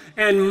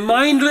and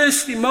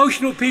mindless,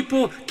 emotional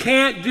people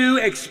can't do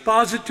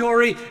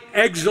expository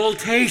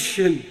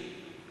exaltation.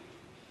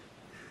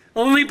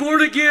 Only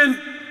born-again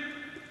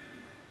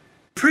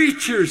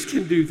preachers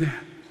can do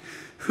that,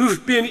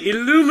 who've been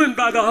illumined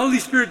by the Holy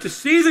Spirit to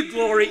see the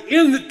glory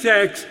in the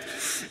text,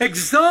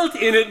 exalt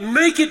in it,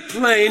 make it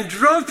plain,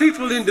 draw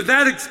people into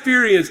that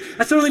experience.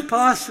 That's only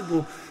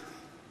possible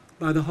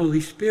by the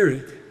Holy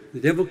Spirit. The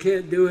devil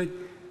can't do it.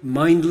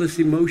 Mindless,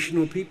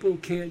 emotional people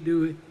can't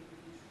do it.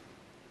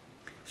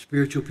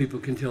 Spiritual people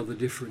can tell the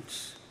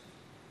difference.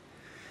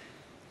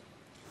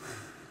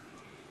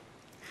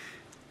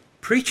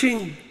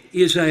 Preaching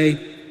is a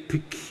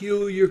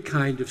peculiar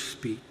kind of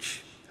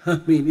speech.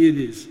 I mean, it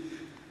is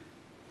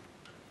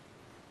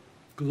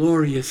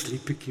gloriously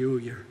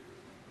peculiar.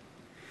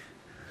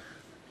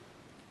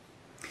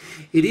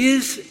 It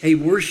is a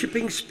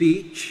worshiping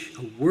speech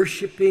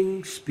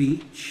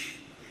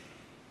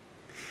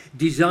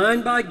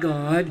designed by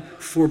God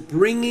for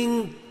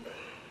bringing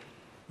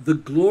the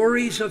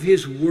glories of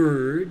His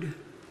Word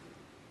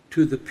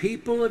to the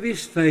people of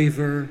His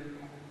favor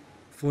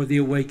for the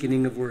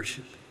awakening of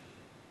worship.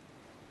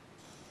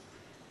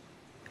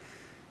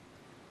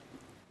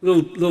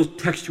 Little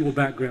textual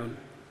background.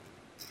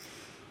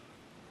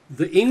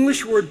 The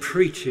English word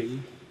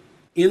preaching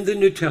in the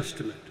New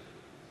Testament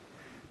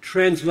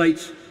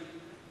translates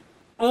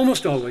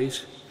almost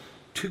always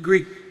two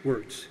Greek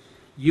words,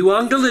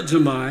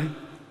 euangelizomai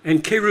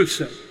and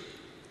kerusso.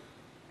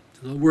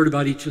 A little word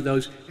about each of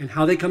those and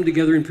how they come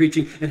together in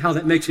preaching and how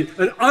that makes it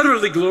an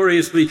utterly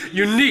gloriously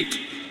unique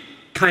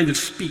kind of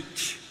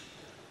speech.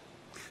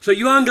 So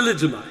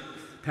euangelizomai.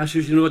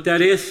 Pastors, you know what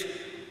that is?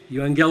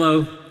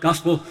 Euangelo,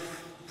 gospel.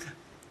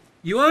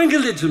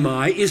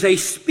 Euangelizomai is a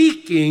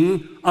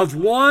speaking of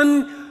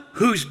one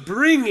who's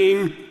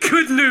bringing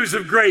good news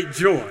of great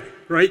joy,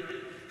 right?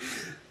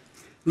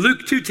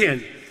 Luke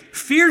 2:10,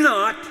 fear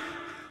not,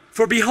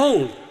 for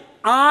behold,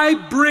 I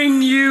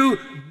bring you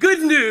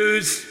good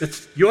news,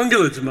 that's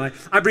euangelizomai,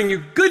 I bring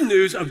you good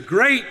news of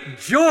great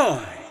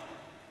joy.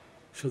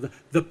 So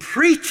the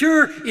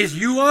preacher is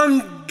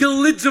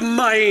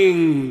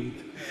euangelizomai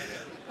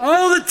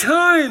all the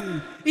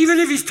time. Even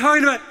if he's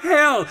talking about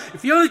hell,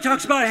 if he only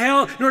talks about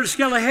hell in order to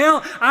scale a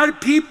hell out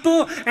of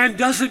people and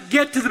doesn't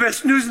get to the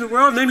best news in the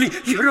world, namely,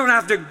 you don't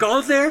have to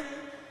go there,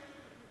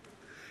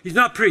 he's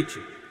not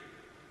preaching.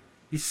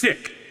 He's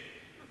sick.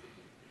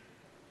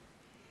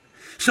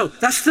 So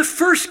that's the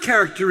first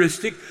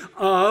characteristic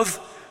of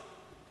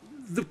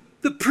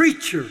the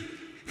preacher.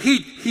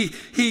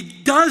 He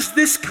does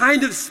this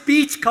kind of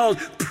speech called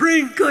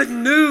bring good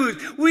news.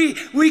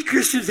 We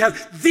Christians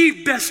have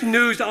the best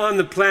news on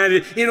the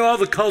planet in all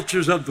the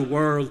cultures of the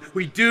world.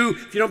 We do.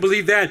 If you don't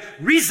believe that,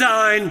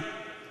 resign.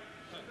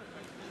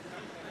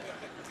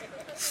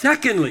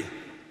 Secondly,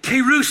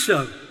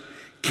 kerusso.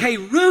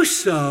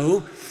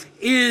 Kerusso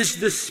is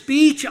the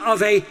speech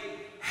of a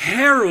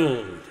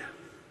herald,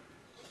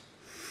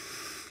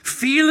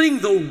 feeling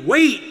the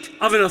weight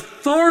of an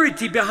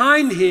authority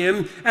behind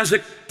him as a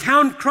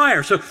town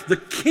crier. So the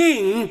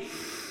king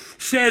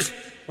says,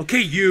 okay,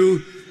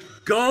 you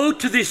go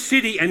to this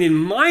city and in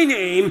my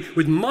name,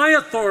 with my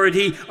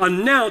authority,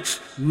 announce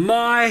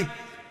my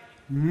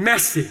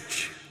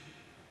message.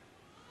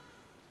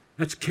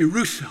 That's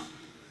kerusso.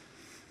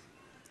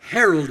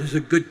 Herald is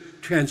a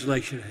good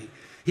translation.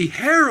 He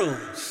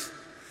heralds.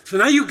 So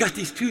now you've got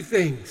these two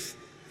things,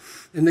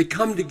 and they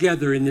come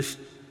together in this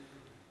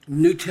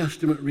New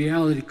Testament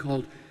reality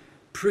called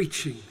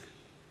preaching.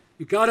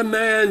 You got a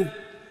man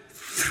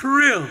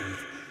thrilled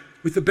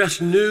with the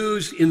best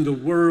news in the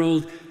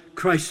world,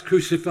 Christ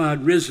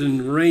crucified,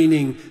 risen,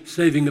 reigning,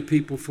 saving a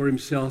people for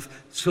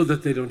himself so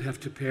that they don't have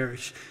to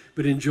perish.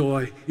 but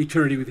enjoy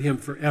eternity with him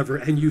forever.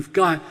 And you've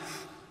got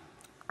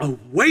a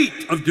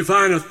weight of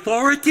divine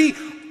authority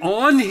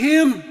on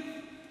him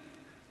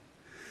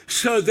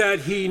so that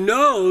he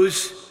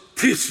knows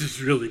this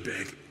is really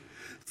big.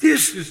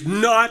 This is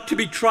not to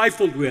be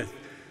trifled with.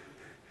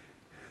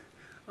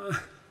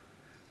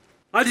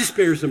 I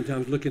despair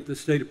sometimes looking at the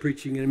state of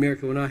preaching in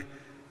America when I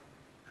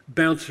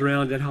bounce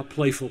around at how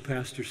playful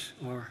pastors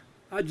are.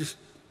 I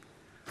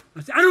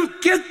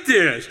don't get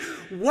this.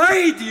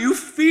 Why do you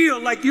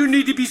feel like you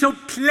need to be so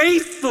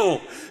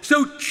playful,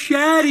 so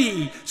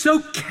chatty, so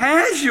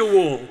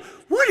casual?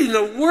 What in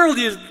the world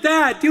is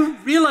that? Do you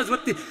realize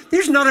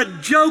there's not a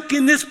joke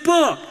in this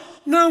book.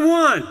 Not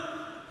one.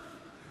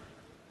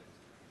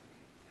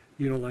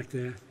 You don't like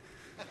that?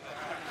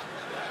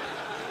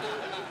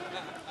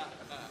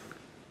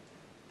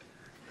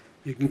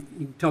 You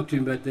can talk to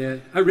him about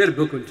that. I read a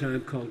book one time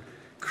called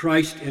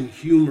Christ and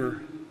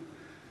Humor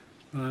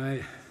by,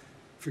 I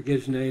forget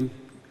his name,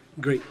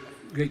 great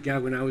guy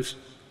when I was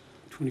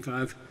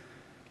 25.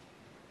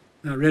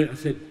 And I read it, I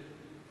said,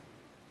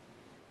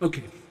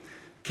 okay,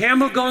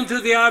 camel going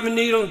through the eye of a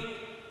needle,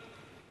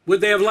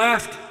 would they have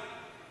laughed?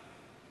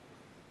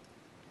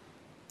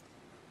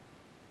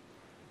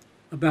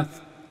 About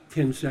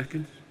 10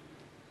 seconds.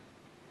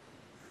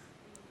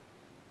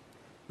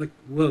 Like,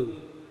 whoa.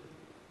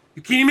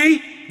 You kidding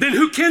me? Then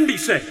who can be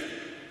saved?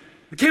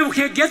 The camel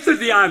can't get through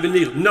the eye of a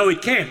needle. No,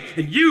 it can't.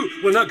 And you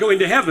will not go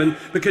into heaven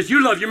because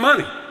you love your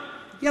money.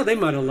 Yeah, they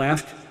might have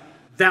laughed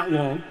that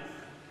long.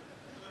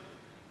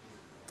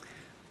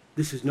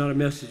 This is not a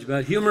message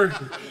about humor,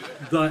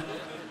 but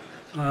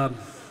I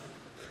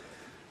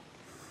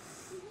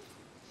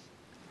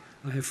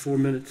have 4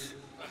 minutes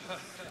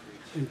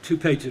and 2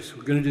 pages.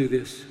 We're going to do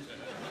this.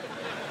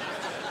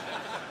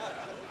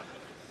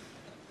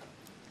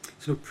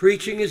 So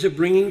preaching is a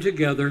bringing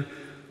together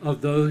of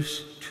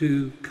those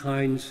two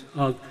kinds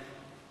of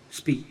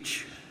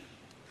speech.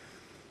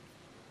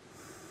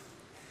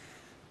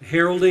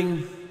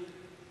 Heralding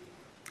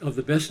of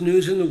the best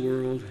news in the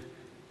world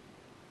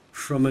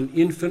from an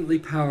infinitely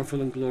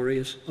powerful and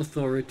glorious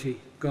authority,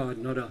 God,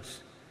 not us.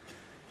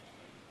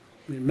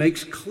 It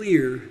makes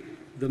clear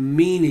the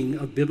meaning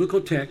of biblical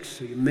texts.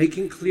 So you're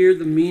making clear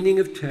the meaning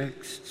of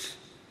texts.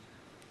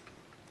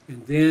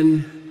 And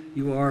then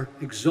you are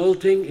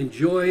exulting,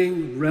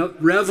 enjoying,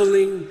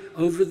 reveling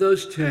over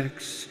those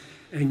texts,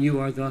 and you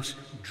are thus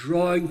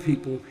drawing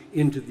people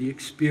into the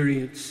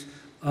experience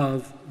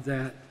of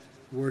that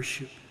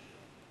worship.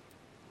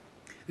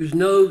 There's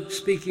no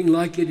speaking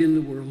like it in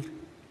the world,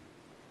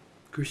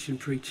 Christian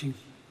preaching.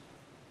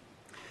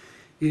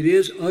 It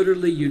is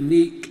utterly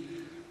unique.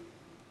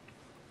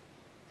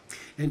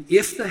 And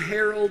if the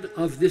herald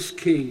of this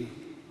king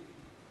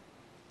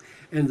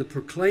and the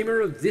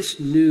proclaimer of this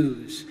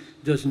news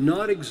does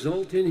not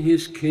exult in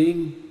his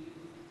king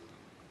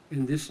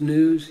in this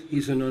news,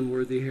 he's an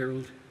unworthy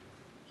herald.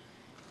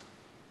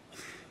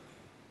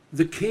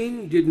 The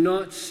king did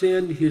not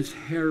send his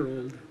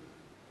herald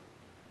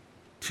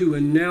to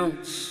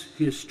announce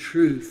his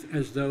truth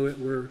as though it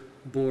were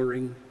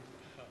boring,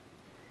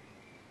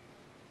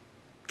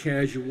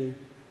 casual,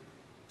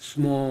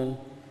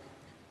 small,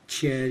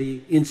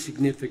 chatty,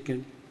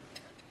 insignificant.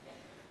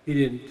 He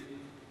didn't.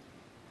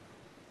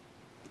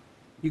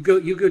 You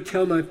go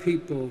tell my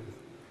people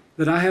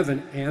that I have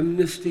an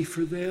amnesty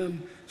for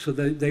them so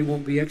that they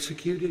won't be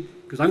executed,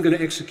 because I'm going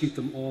to execute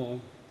them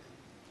all.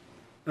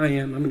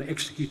 I'm going to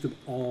execute them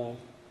all.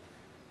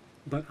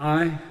 But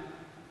I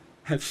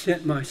have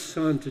sent my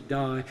son to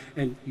die,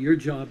 and your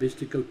job is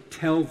to go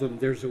tell them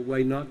there's a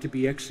way not to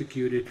be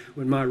executed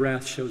when my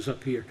wrath shows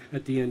up here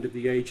at the end of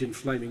the age in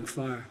flaming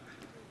fire.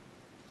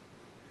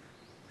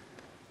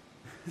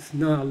 It's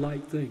not a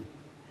light thing.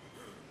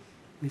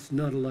 It's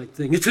not a light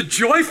thing. It's a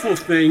joyful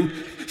thing.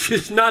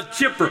 It's not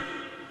chipper.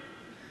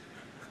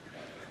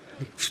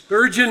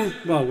 Spurgeon,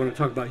 well, I want to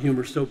talk about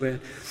humor so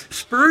bad.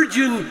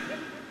 Spurgeon,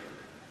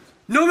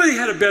 nobody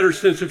had a better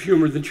sense of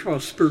humor than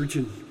Charles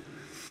Spurgeon.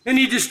 And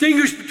he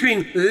distinguished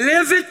between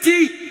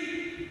levity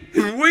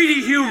and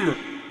weighty humor.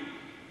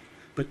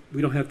 But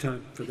we don't have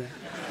time for that.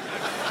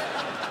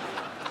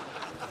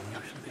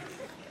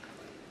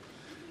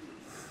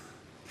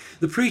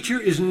 The preacher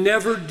is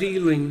never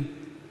dealing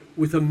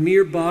with a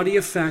mere body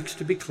of facts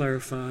to be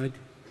clarified.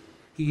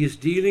 He is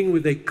dealing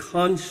with a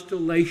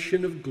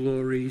constellation of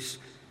glories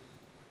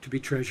to be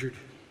treasured.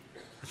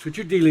 That's what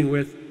you're dealing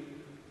with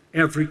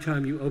every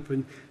time you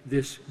open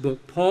this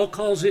book. Paul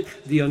calls it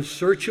the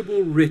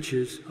unsearchable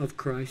riches of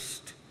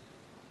Christ.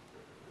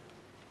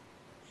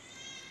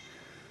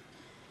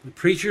 The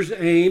preacher's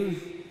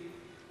aim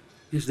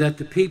is that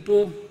the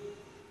people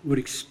would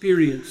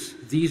experience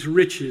these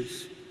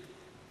riches,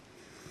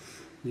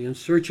 the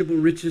unsearchable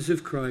riches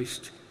of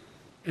Christ,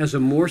 as a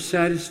more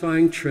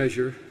satisfying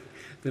treasure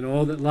than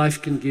all that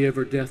life can give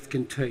or death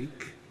can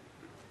take.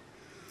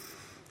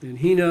 And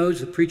he knows,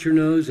 the preacher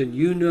knows, and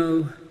you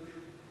know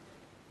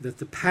that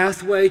the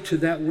pathway to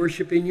that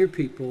worship in your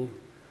people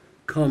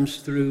comes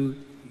through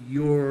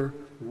your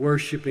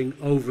worshiping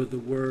over the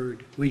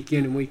Word week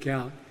in and week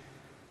out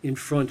in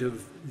front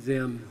of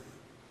them.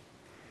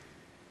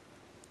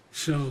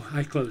 So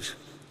I close.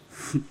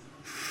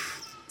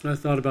 I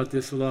thought about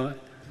this a lot.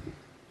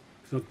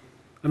 So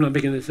I'm not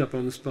making this up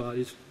on the spot.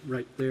 It's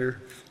right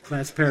there,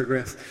 class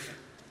paragraph.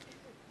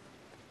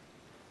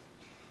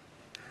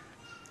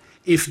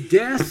 If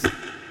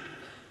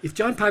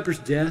John Piper's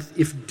death,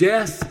 if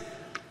death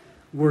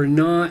were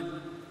not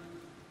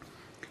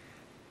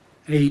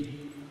a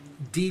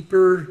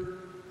deeper,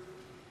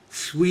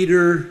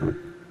 sweeter,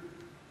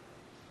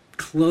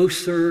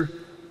 closer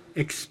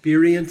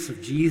experience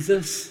of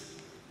Jesus,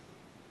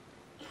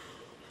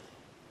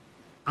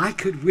 I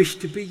could wish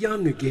to be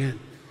young again.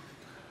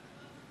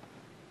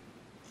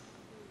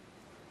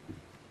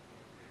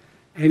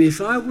 And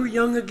if I were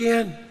young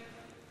again,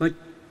 like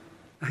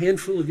a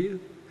handful of you,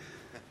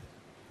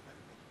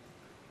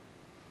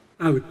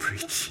 I would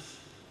preach.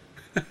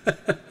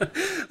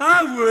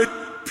 I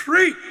would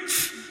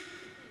preach.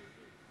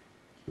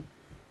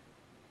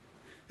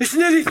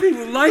 Isn't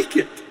anything like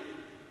it?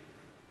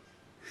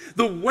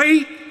 The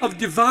weight of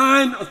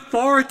divine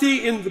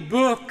authority in the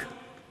book,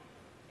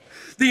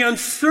 the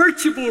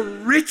unsearchable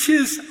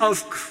riches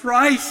of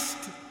Christ,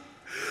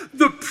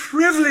 the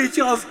privilege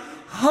of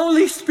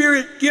Holy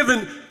Spirit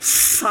given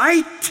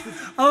sight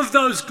of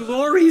those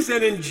glories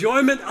and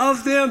enjoyment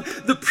of them,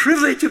 the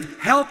privilege of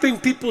helping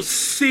people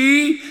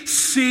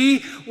see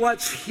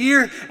what's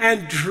here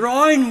and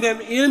drawing them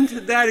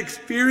into that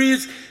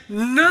experience,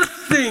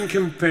 nothing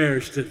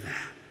compares to that.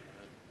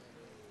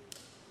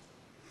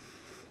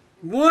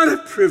 What a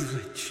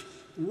privilege.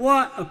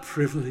 What a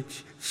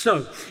privilege.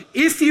 So,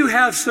 if you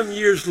have some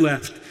years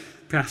left,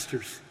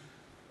 pastors,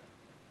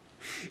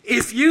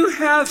 if you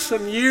have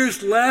some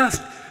years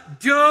left,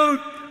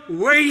 don't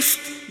waste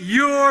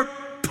your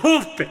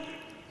pulpit.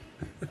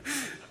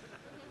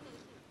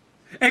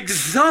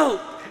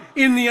 Exult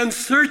in the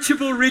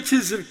unsearchable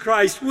riches of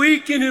Christ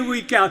week in and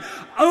week out.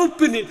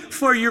 Open it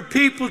for your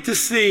people to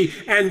see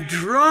and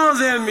draw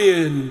them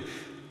in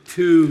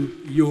to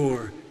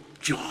your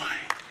joy.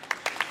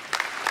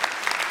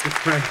 Let's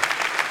pray.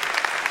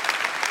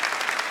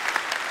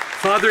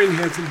 Father in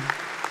heaven,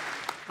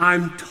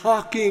 I'm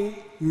talking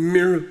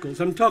miracles.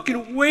 I'm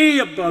talking way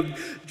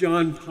above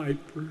John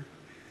Piper.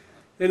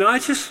 And I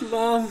just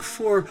long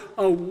for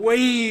a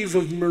wave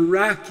of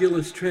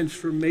miraculous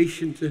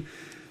transformation to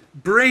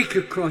break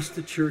across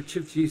the church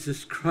of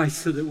Jesus Christ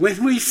so that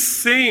when we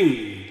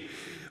sing,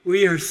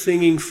 we are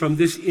singing from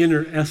this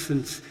inner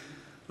essence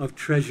of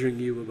treasuring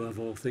you above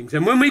all things.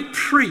 And when we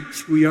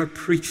preach, we are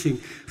preaching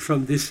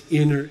from this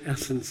inner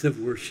essence of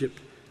worship.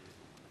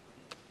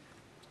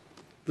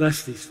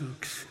 Bless these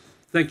folks.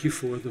 Thank you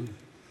for them.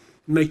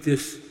 Make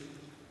this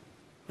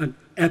an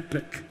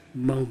epic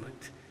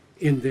moment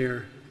in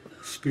their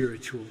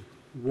spiritual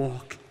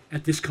walk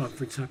at this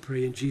conference, I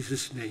pray in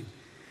Jesus' name.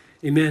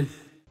 Amen.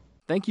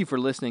 Thank you for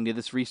listening to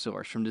this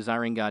resource from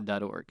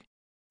desiringgod.org.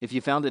 If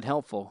you found it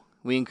helpful,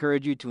 we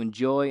encourage you to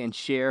enjoy and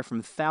share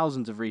from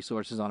thousands of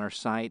resources on our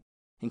site,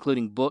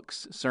 including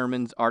books,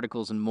 sermons,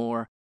 articles, and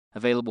more,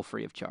 available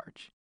free of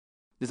charge.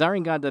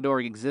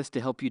 Desiringgod.org exists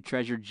to help you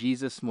treasure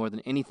Jesus more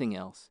than anything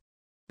else,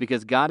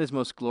 because God is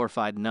most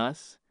glorified in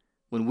us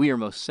when we are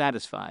most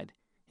satisfied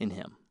in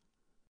Him.